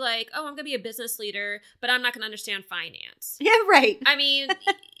 it would be like, oh, I'm going to be a business leader, but I'm not going to understand finance. Yeah, right. I mean,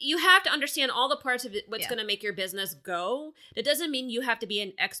 you have to understand all the parts of it, what's going to make your business go. That doesn't mean you have to be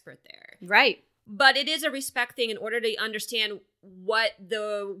an expert there. Right. But it is a respect thing in order to understand what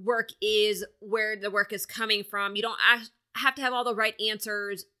the work is, where the work is coming from. You don't have to have all the right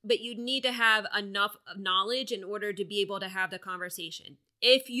answers, but you need to have enough knowledge in order to be able to have the conversation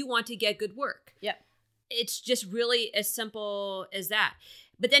if you want to get good work. Yep. It's just really as simple as that.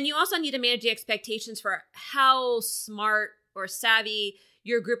 But then you also need to manage the expectations for how smart or savvy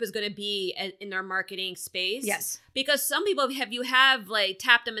your group is going to be in their marketing space. Yes. Because some people have like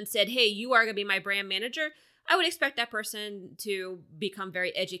tapped them and said, hey, you are going to be my brand manager. I would expect that person to become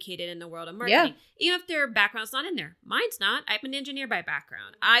very educated in the world of marketing. Yeah. Even if their background's not in there. Mine's not. I'm an engineer by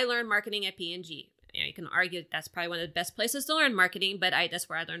background. I learned marketing at P&G. You know, you can argue that's probably one of the best places to learn marketing, but that's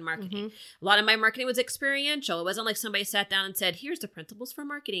where I learned marketing. Mm-hmm. A lot of my marketing was experiential. It wasn't like somebody sat down and said, here's the principles for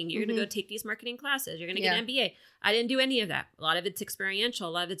marketing. You're going to go take these marketing classes. You're going to get an MBA. I didn't do any of that. A lot of it's experiential.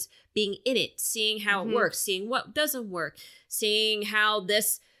 A lot of it's being in it, seeing how it works, seeing what doesn't work, seeing how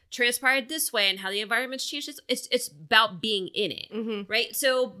this transpired this way and how the environment's changed. It's about being in it, right?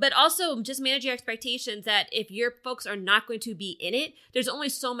 So, but also just manage your expectations that if your folks are not going to be in it, there's only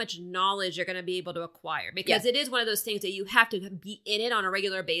so much knowledge you're going to be able to acquire, because it is one of those things that you have to be in it on a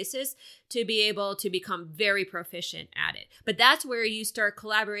regular basis to be able to become very proficient at it. But that's where you start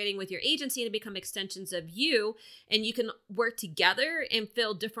collaborating with your agency and become extensions of you, and you can work together and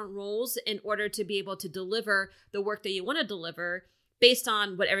fill different roles in order to be able to deliver the work that you want to deliver based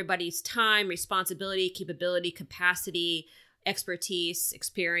on what everybody's time, responsibility, capability, capacity, expertise,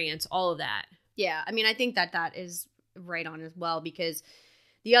 experience, all of that. Yeah. I mean, I think that is right on as well, because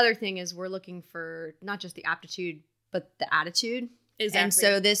the other thing is we're looking for not just the aptitude, but the attitude. Exactly. And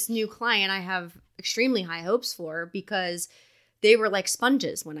so this new client I have extremely high hopes for, because they were like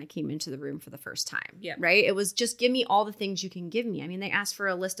sponges when I came into the room for the first time. Yeah. Right? It was just give me all the things you can give me. I mean, they asked for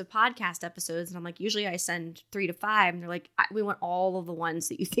a list of podcast episodes, and I'm like, usually I send 3 to 5. And they're like, we want all of the ones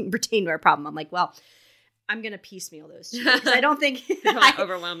that you think pertain to our problem. I'm like, well, I'm going to piecemeal those two, because I don't think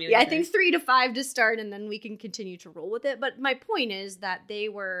overwhelm you. Yeah, I think 3 to 5 to start, and then we can continue to roll with it. But my point is that they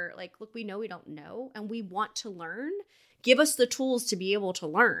were like, look, we know we don't know, and we want to learn. Give us the tools to be able to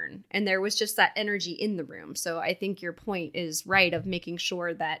learn. And there was just that energy in the room. So I think your point is right of making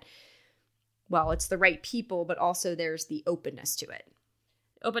sure that, well, it's the right people, but also there's the openness to it.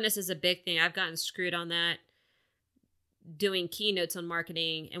 Openness is a big thing. I've gotten screwed on that, doing keynotes on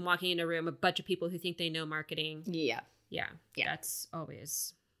marketing and walking in a room, a bunch of people who think they know marketing. Yeah. That's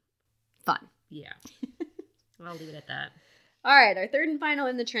always fun. Yeah. I'll leave it at that. All right, our third and final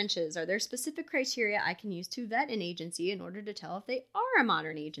in the trenches. Are there specific criteria I can use to vet an agency in order to tell if they are a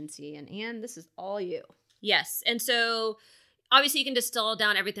modern agency? And this is all you. Yes. And so obviously you can distill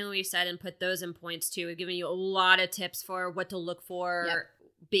down everything we've said and put those in points too. We've given you a lot of tips for what to look for,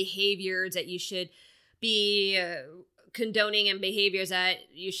 behaviors that you should be condoning and behaviors that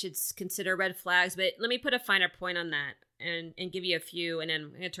you should consider red flags. But let me put a finer point on that and give you a few. And then I'm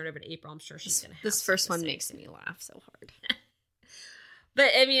going to turn it over to April. I'm sure she's going to have this first one makes me laugh so hard.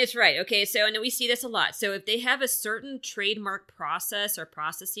 But I mean, it's right. Okay. So, and we see this a lot. So if they have a certain trademark process or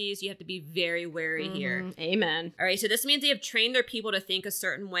processes, you have to be very wary here. Amen. All right. So this means they have trained their people to think a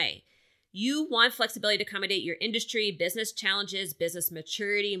certain way. You want flexibility to accommodate your industry, business challenges, business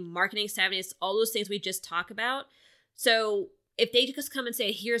maturity, marketing savviness, all those things we just talked about. So if they just come and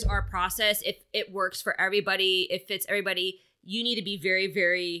say, here's our process, if it works for everybody, it fits everybody, you need to be very,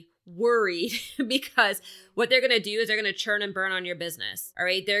 very worried because what they're going to do is they're going to churn and burn on your business. All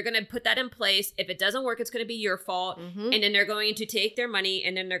right. They're going to put that in place. If it doesn't work, it's going to be your fault. And then they're going to take their money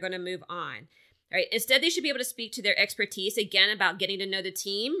and then they're going to move on. All right. Instead, they should be able to speak to their expertise, again, about getting to know the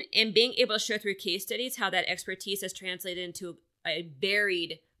team and being able to show through case studies how that expertise is translated into a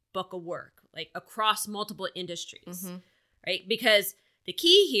varied book of work, like across multiple industries, right? Because the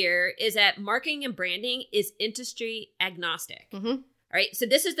key here is that marketing and branding is industry agnostic. All right. So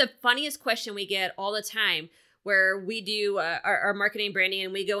this is the funniest question we get all the time where we do our marketing and branding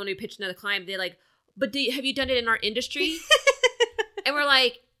and we go and we pitch another client. They're like, but have you done it in our industry? And we're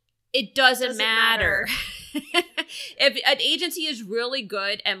like, it doesn't matter. If an agency is really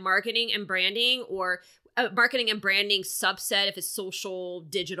good at marketing and branding or marketing and branding subset, if it's social,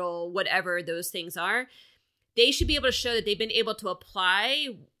 digital, whatever those things are, they should be able to show that they've been able to apply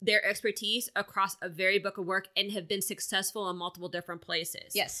their expertise across a varied book of work and have been successful in multiple different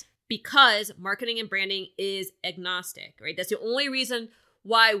places. Yes. Because marketing and branding is agnostic, right? That's the only reason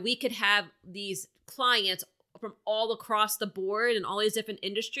why we could have these clients from all across the board and all these different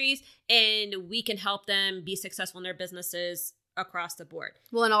industries, and we can help them be successful in their businesses across the board.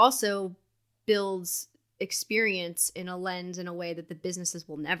 Well, and also builds experience in a lens in a way that the businesses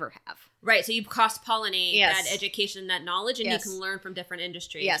will never have. Right. So you cross-pollinate that education, that knowledge, and you can learn from different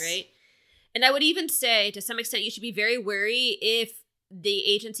industries, right? And I would even say, to some extent, you should be very wary if the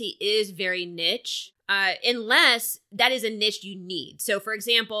agency is very niche, unless that is a niche you need. So, for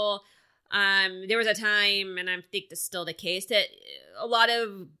example, there was a time, and I think this is still the case, that a lot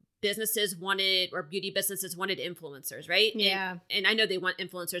of businesses wanted, or beauty businesses wanted influencers, right? Yeah. And I know they want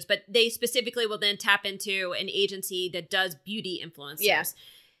influencers, but they specifically will then tap into an agency that does beauty influencers. Yeah.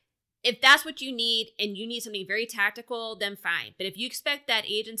 If that's what you need and you need something very tactical, then fine. But if you expect that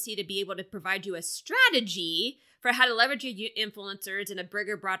agency to be able to provide you a strategy for how to leverage your influencers in a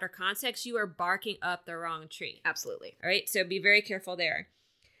bigger, broader context, you are barking up the wrong tree. Absolutely. All right. So be very careful there.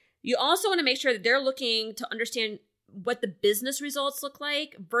 You also want to make sure that they're looking to understand what the business results look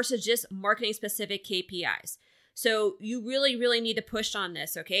like versus just marketing specific KPIs. So you really, really need to push on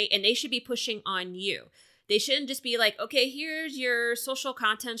this, okay? And they should be pushing on you. They shouldn't just be like, okay, here's your social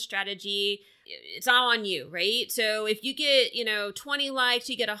content strategy. It's all on you, right? So if you get, 20 likes,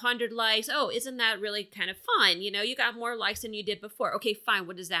 you get 100 likes. Oh, isn't that really kind of fun? You got more likes than you did before. Okay, fine.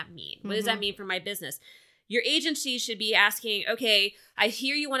 What does that mean? What does that mean for my business? Your agency should be asking, okay, I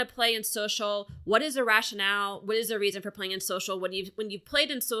hear you want to play in social. What is the rationale? What is the reason for playing in social? When you've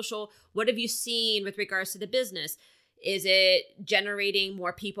played in social, what have you seen with regards to the business? Is it generating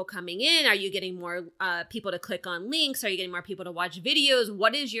more people coming in? Are you getting more people to click on links? Are you getting more people to watch videos?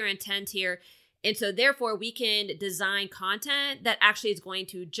 What is your intent here? And so therefore, we can design content that actually is going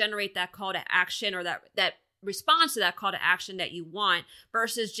to generate that call to action or that response to that call to action that you want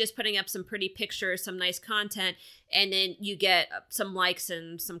versus just putting up some pretty pictures, some nice content, and then you get some likes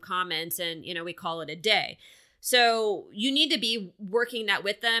and some comments and, we call it a day. So you need to be working that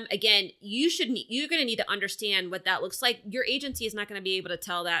with them. Again, you're going to need to understand what that looks like. Your agency is not going to be able to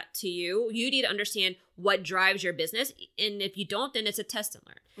tell that to you. You need to understand what drives your business. And if you don't, then it's a test and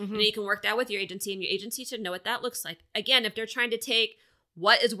learn. And you can work that with your agency, and your agency should know what that looks like. Again, if they're trying to take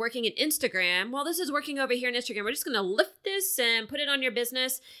what is working in Instagram, well, this is working over here in Instagram. We're just going to lift this and put it on your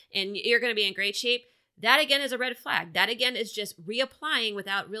business and you're going to be in great shape. That, again, is a red flag. That, again, is just reapplying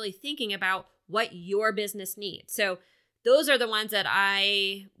without really thinking about what your business needs. So those are the ones that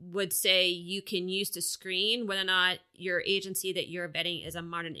I would say you can use to screen whether or not your agency that you're vetting is a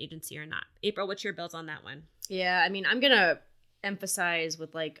modern agency or not. April, what's your builds on that one? Yeah, I mean, I'm going to emphasize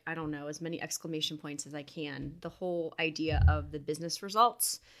with as many exclamation points as I can, the whole idea of the business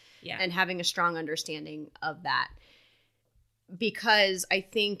results and having a strong understanding of that. Because I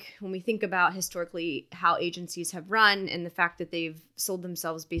think when we think about historically how agencies have run and the fact that they've sold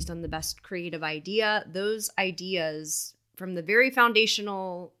themselves based on the best creative idea, those ideas from the very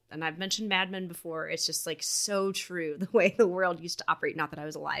foundational, and I've mentioned Mad Men before, it's just so true the way the world used to operate. Not that I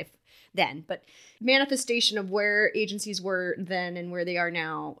was alive then, but manifestation of where agencies were then and where they are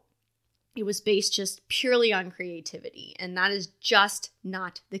now It was based just purely on creativity, and that is just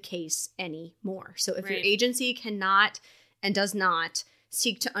not the case anymore. So if your agency cannot and does not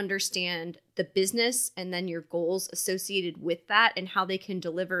seek to understand the business and then your goals associated with that and how they can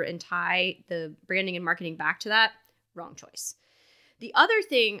deliver and tie the branding and marketing back to that, wrong choice. The other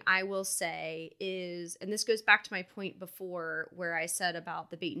thing I will say is, and this goes back to my point before where I said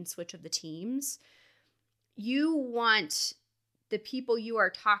about the bait and switch of the teams, you want the people you are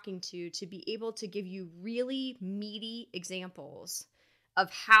talking to be able to give you really meaty examples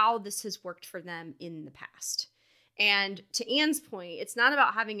of how this has worked for them in the past. And to Anne's point, it's not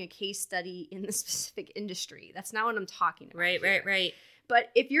about having a case study in the specific industry. That's not what I'm talking about. Right.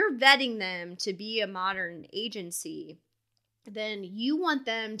 But if you're vetting them to be a modern agency, then you want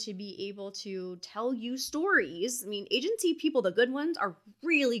them to be able to tell you stories. I mean, agency people, the good ones, are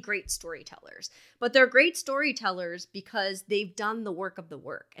really great storytellers. But they're great storytellers because they've done the work of the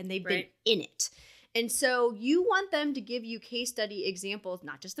work and they've been in it. And so you want them to give you case study examples,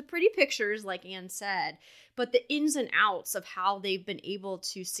 not just the pretty pictures like Anne said, but the ins and outs of how they've been able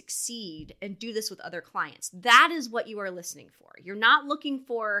to succeed and do this with other clients. That is what you are listening for. You're not looking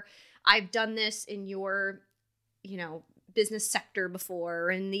for, I've done this in your, business sector before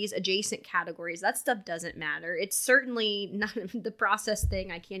in these adjacent categories. That stuff doesn't matter. It's certainly not the process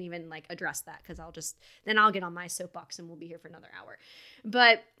thing. I can't even address that because I'll get on my soapbox and we'll be here for another hour.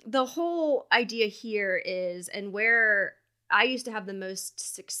 But the whole idea here is, and where I used to have the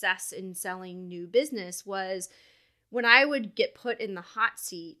most success in selling new business was when I would get put in the hot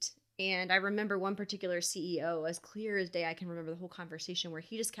seat. And I remember one particular CEO, as clear as day, I can remember the whole conversation where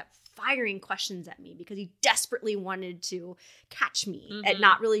he just kept firing questions at me because he desperately wanted to catch me at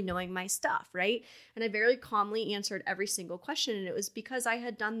not really knowing my stuff, right? And I very calmly answered every single question, and it was because I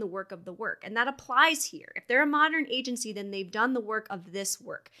had done the work of the work. And that applies here. If they're a modern agency, then they've done the work of this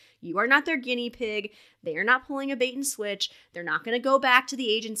work. You are not their guinea pig. They are not pulling a bait and switch. They're not going to go back to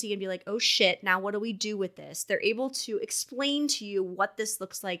the agency and be like, oh shit, now what do we do with this? They're able to explain to you what this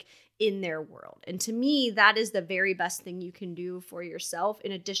looks like in their world. And to me, that is the very best thing you can do for yourself,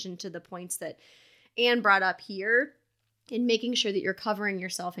 in addition to the points that Anne brought up here, in making sure that you're covering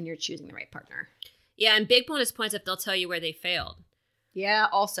yourself and you're choosing the right partner. Yeah, and big bonus points if they'll tell you where they failed. Yeah,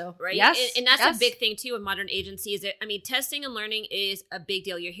 also. Right? Yes. And that's a big thing, too, with modern agencies. Testing and learning is a big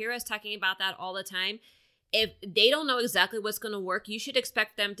deal. You hear us talking about that all the time. If they don't know exactly what's going to work, you should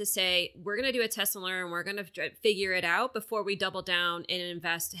expect them to say, we're going to do a test and learn, we're going to figure it out before we double down and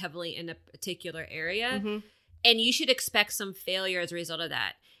invest heavily in a particular area. Mm-hmm. And you should expect some failure as a result of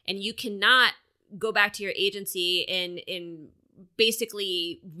that. And you cannot go back to your agency and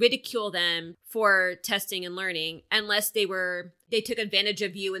basically ridicule them for testing and learning unless they took advantage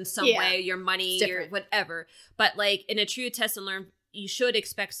of you in some way, your money, your whatever. But in a true test and learn, you should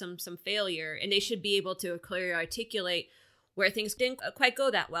expect some failure, and they should be able to clearly articulate where things didn't quite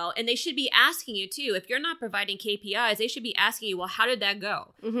go that well. And they should be asking you too, if you're not providing KPIs, they should be asking you, well, how did that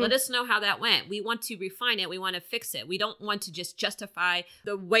go? Mm-hmm. Let us know how that went. We want to refine it. We want to fix it. We don't want to just justify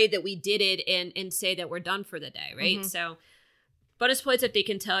the way that we did it and say that we're done for the day, right? Mm-hmm. So bonus points if they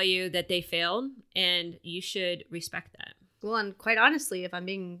can tell you that they failed, and you should respect that. Well, and quite honestly, if I'm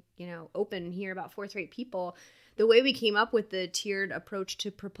being, open here about fourth rate people, the way we came up with the tiered approach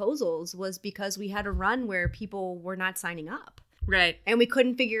to proposals was because we had a run where people were not signing up. Right. And we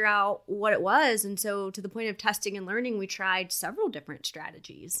couldn't figure out what it was. And so to the point of testing and learning, we tried several different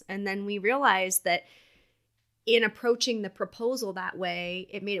strategies. And then we realized that in approaching the proposal that way,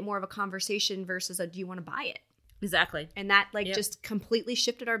 it made it more of a conversation versus do you want to buy it? Exactly. And that just completely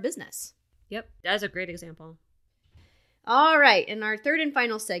shifted our business. Yep. That's a great example. All right, and our third and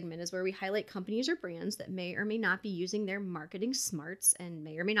final segment is where we highlight companies or brands that may or may not be using their marketing smarts and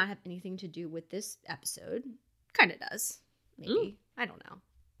may or may not have anything to do with this episode. Kind of does. Maybe. Ooh. I don't know.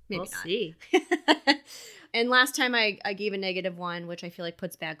 Maybe we'll not. See. And last time I gave a negative one, which I feel like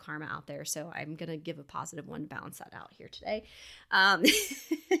puts bad karma out there, so I'm going to give a positive one to balance that out here today.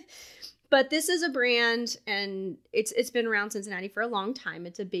 But this is a brand, and it's been around Cincinnati for a long time.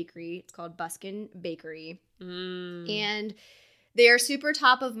 It's a bakery. It's called Buskin Bakery. And they are super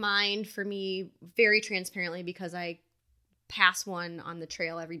top of mind for me, very transparently, because I pass one on the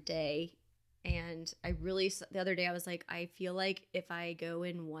trail every day. And the other day I was like, I feel like if I go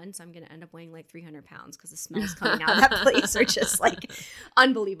in once, I'm going to end up weighing 300 pounds because the smells coming out of that place are just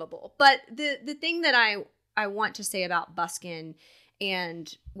unbelievable. But the thing that I want to say about Buskin,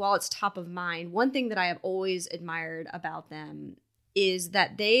 and while it's top of mind, one thing that I have always admired about them is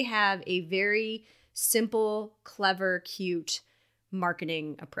that they have a very simple, clever, cute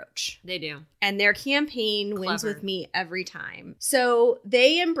marketing approach. They do. And their campaign wins Clever. with me every time. So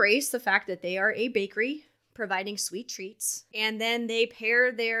they embrace the fact that they are a bakery providing sweet treats. And then they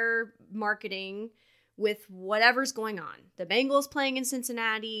pair their marketing with whatever's going on. The Bengals playing in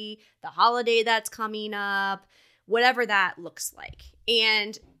Cincinnati, the holiday that's coming up, whatever that looks like.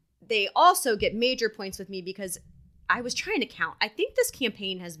 And they also get major points with me because I was trying to count. I think this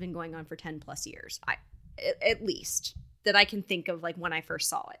campaign has been going on for 10 plus years, at least, that I can think of like when I first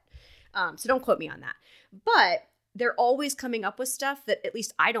saw it. So don't quote me on that. But they're always coming up with stuff that at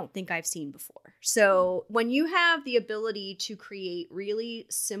least I don't think I've seen before. So when you have the ability to create really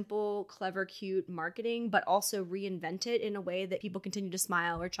simple, clever, cute marketing, but also reinvent it in a way that people continue to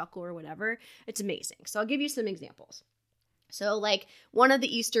smile or chuckle or whatever, it's amazing. So I'll give you some examples. So like one of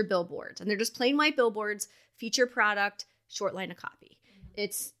the Easter billboards, and they're just plain white billboards, feature product, short line of copy.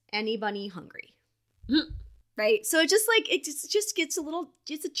 It's Any Bunny Hungry. Right? So it just gets a little,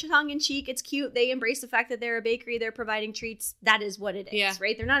 it's a tongue in cheek. It's cute. They embrace the fact that they're a bakery. They're providing treats. That is what it is,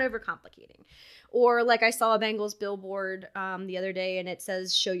 right? They're not overcomplicating. Or like I saw a Bengals billboard the other day and it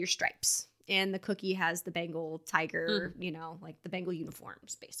says, show your stripes. And the cookie has the Bengal tiger, you know, like the Bengal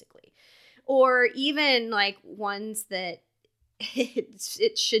uniforms, basically. Or even like ones that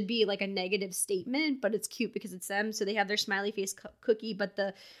it should be like a negative statement, but it's cute because it's them. So they have their smiley face cookie, but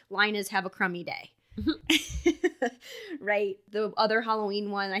the line is have a crummy day. Right? The other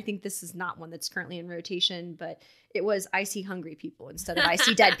Halloween one, I think this is not one that's currently in rotation, but it was I see hungry people instead of I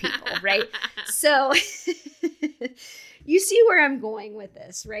see dead people, right? So you see where I'm going with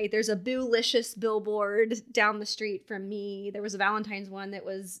this, right? There's a Boolicious billboard down the street from me. There was a Valentine's one that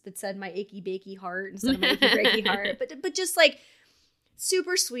said my achy bakey heart instead of my achy breaky heart. But just like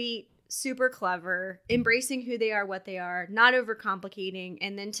super sweet, super clever, embracing who they are, what they are, not overcomplicating.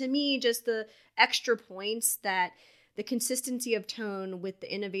 And then to me, just the extra points that the consistency of tone with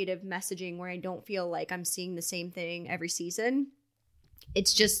the innovative messaging where I don't feel like I'm seeing the same thing every season.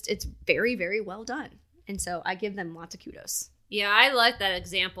 It's very, very well done. And so I give them lots of kudos. Yeah, I like that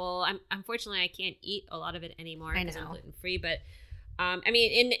example. Unfortunately, I can't eat a lot of it anymore because I'm gluten-free. But, I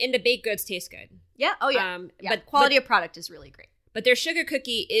mean, in the baked goods taste good. Yeah. Oh, yeah. But quality of product is really great. But their sugar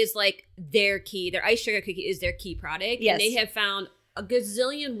cookie is like their key. Their iced sugar cookie is their key product. Yes. And they have found a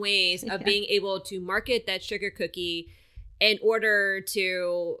gazillion ways of being able to market that sugar cookie in order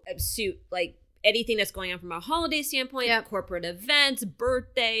to suit like anything that's going on from a holiday standpoint, corporate events,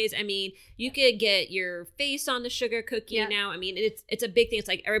 birthdays. I mean, you could get your face on the sugar cookie now. I mean, it's a big thing. It's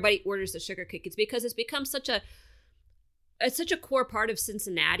like everybody orders the sugar cookies because it's become such a core part of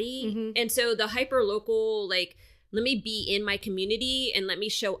Cincinnati. Mm-hmm. And so the hyper local, like, let me be in my community and let me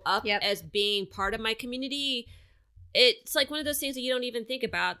show up as being part of my community. It's like one of those things that you don't even think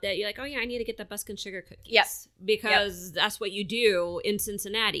about that you're like, oh yeah, I need to get the Buskin sugar cookies. Yes. Because that's what you do in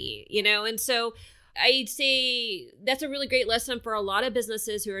Cincinnati, you know? And so I'd say that's a really great lesson for a lot of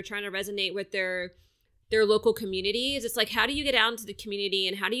businesses who are trying to resonate with their local communities. It's like, how do you get out into the community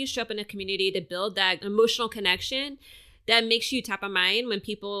and how do you show up in a community to build that emotional connection that makes you top of mind when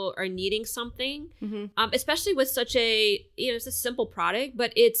people are needing something, especially with such a, it's a simple product,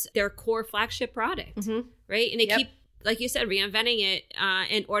 but it's their core flagship product, right? And they keep, like you said, reinventing it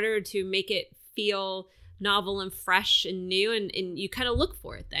in order to make it feel novel and fresh and new. And you kind of look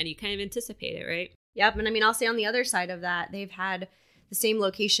for it then. You kind of anticipate it, right? Yep. And I mean, I'll say on the other side of that, they've had the same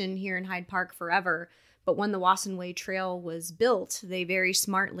location here in Hyde Park forever. But when the Wasson Way Trail was built, they very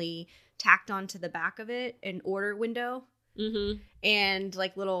smartly tacked onto the back of it an order window and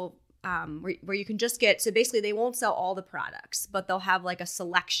like little where you can just get, so basically they won't sell all the products, but they'll have like a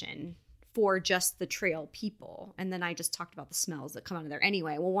selection for just the trail people. And then I just talked about the smells that come out of there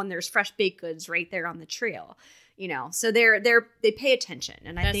anyway. Well, when there's fresh baked goods right there on the trail, so they pay attention.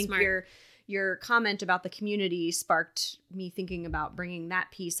 And I think smart. Your comment about the community sparked me thinking about bringing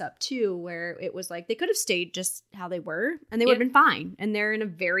that piece up too, where it was like they could have stayed just how they were and they would have been fine. And they're in a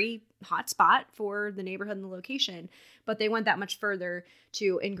very hot spot for the neighborhood and the location, but they went that much further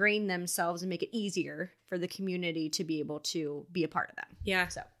to ingrain themselves and make it easier for the community to be able to be a part of them. Yeah.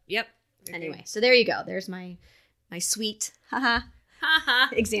 So, yep. Anyway, so there you go. There's my sweet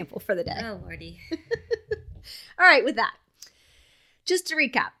example for the day. Oh, Lordy. All right, with that, just to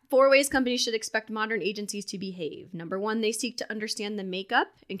recap, 4 ways companies should expect modern agencies to behave. Number 1, they seek to understand the makeup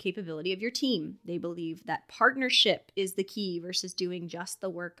and capability of your team. They believe that partnership is the key versus doing just the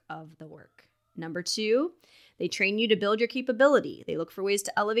work of the work. Number 2, they train you to build your capability. They look for ways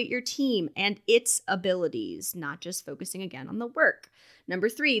to elevate your team and its abilities, not just focusing again on the work. Number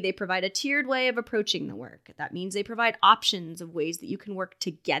 3, they provide a tiered way of approaching the work. That means they provide options of ways that you can work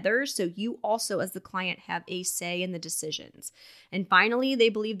together so you also, as the client, have a say in the decisions. And finally, they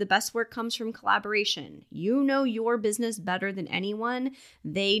believe the best work comes from collaboration. You know your business better than anyone.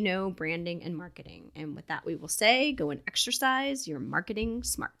 They know branding and marketing. And with that, we will say, go and exercise your marketing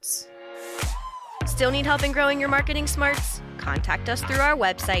smarts. Still need help in growing your marketing smarts? Contact us through our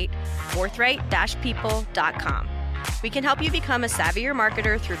website, forthright-people.com. We can help you become a savvier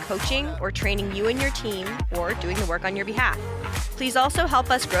marketer through coaching or training you and your team or doing the work on your behalf. Please also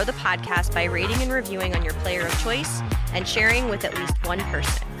help us grow the podcast by rating and reviewing on your player of choice and sharing with at least one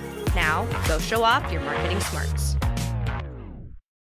person. Now, go show off your marketing smarts.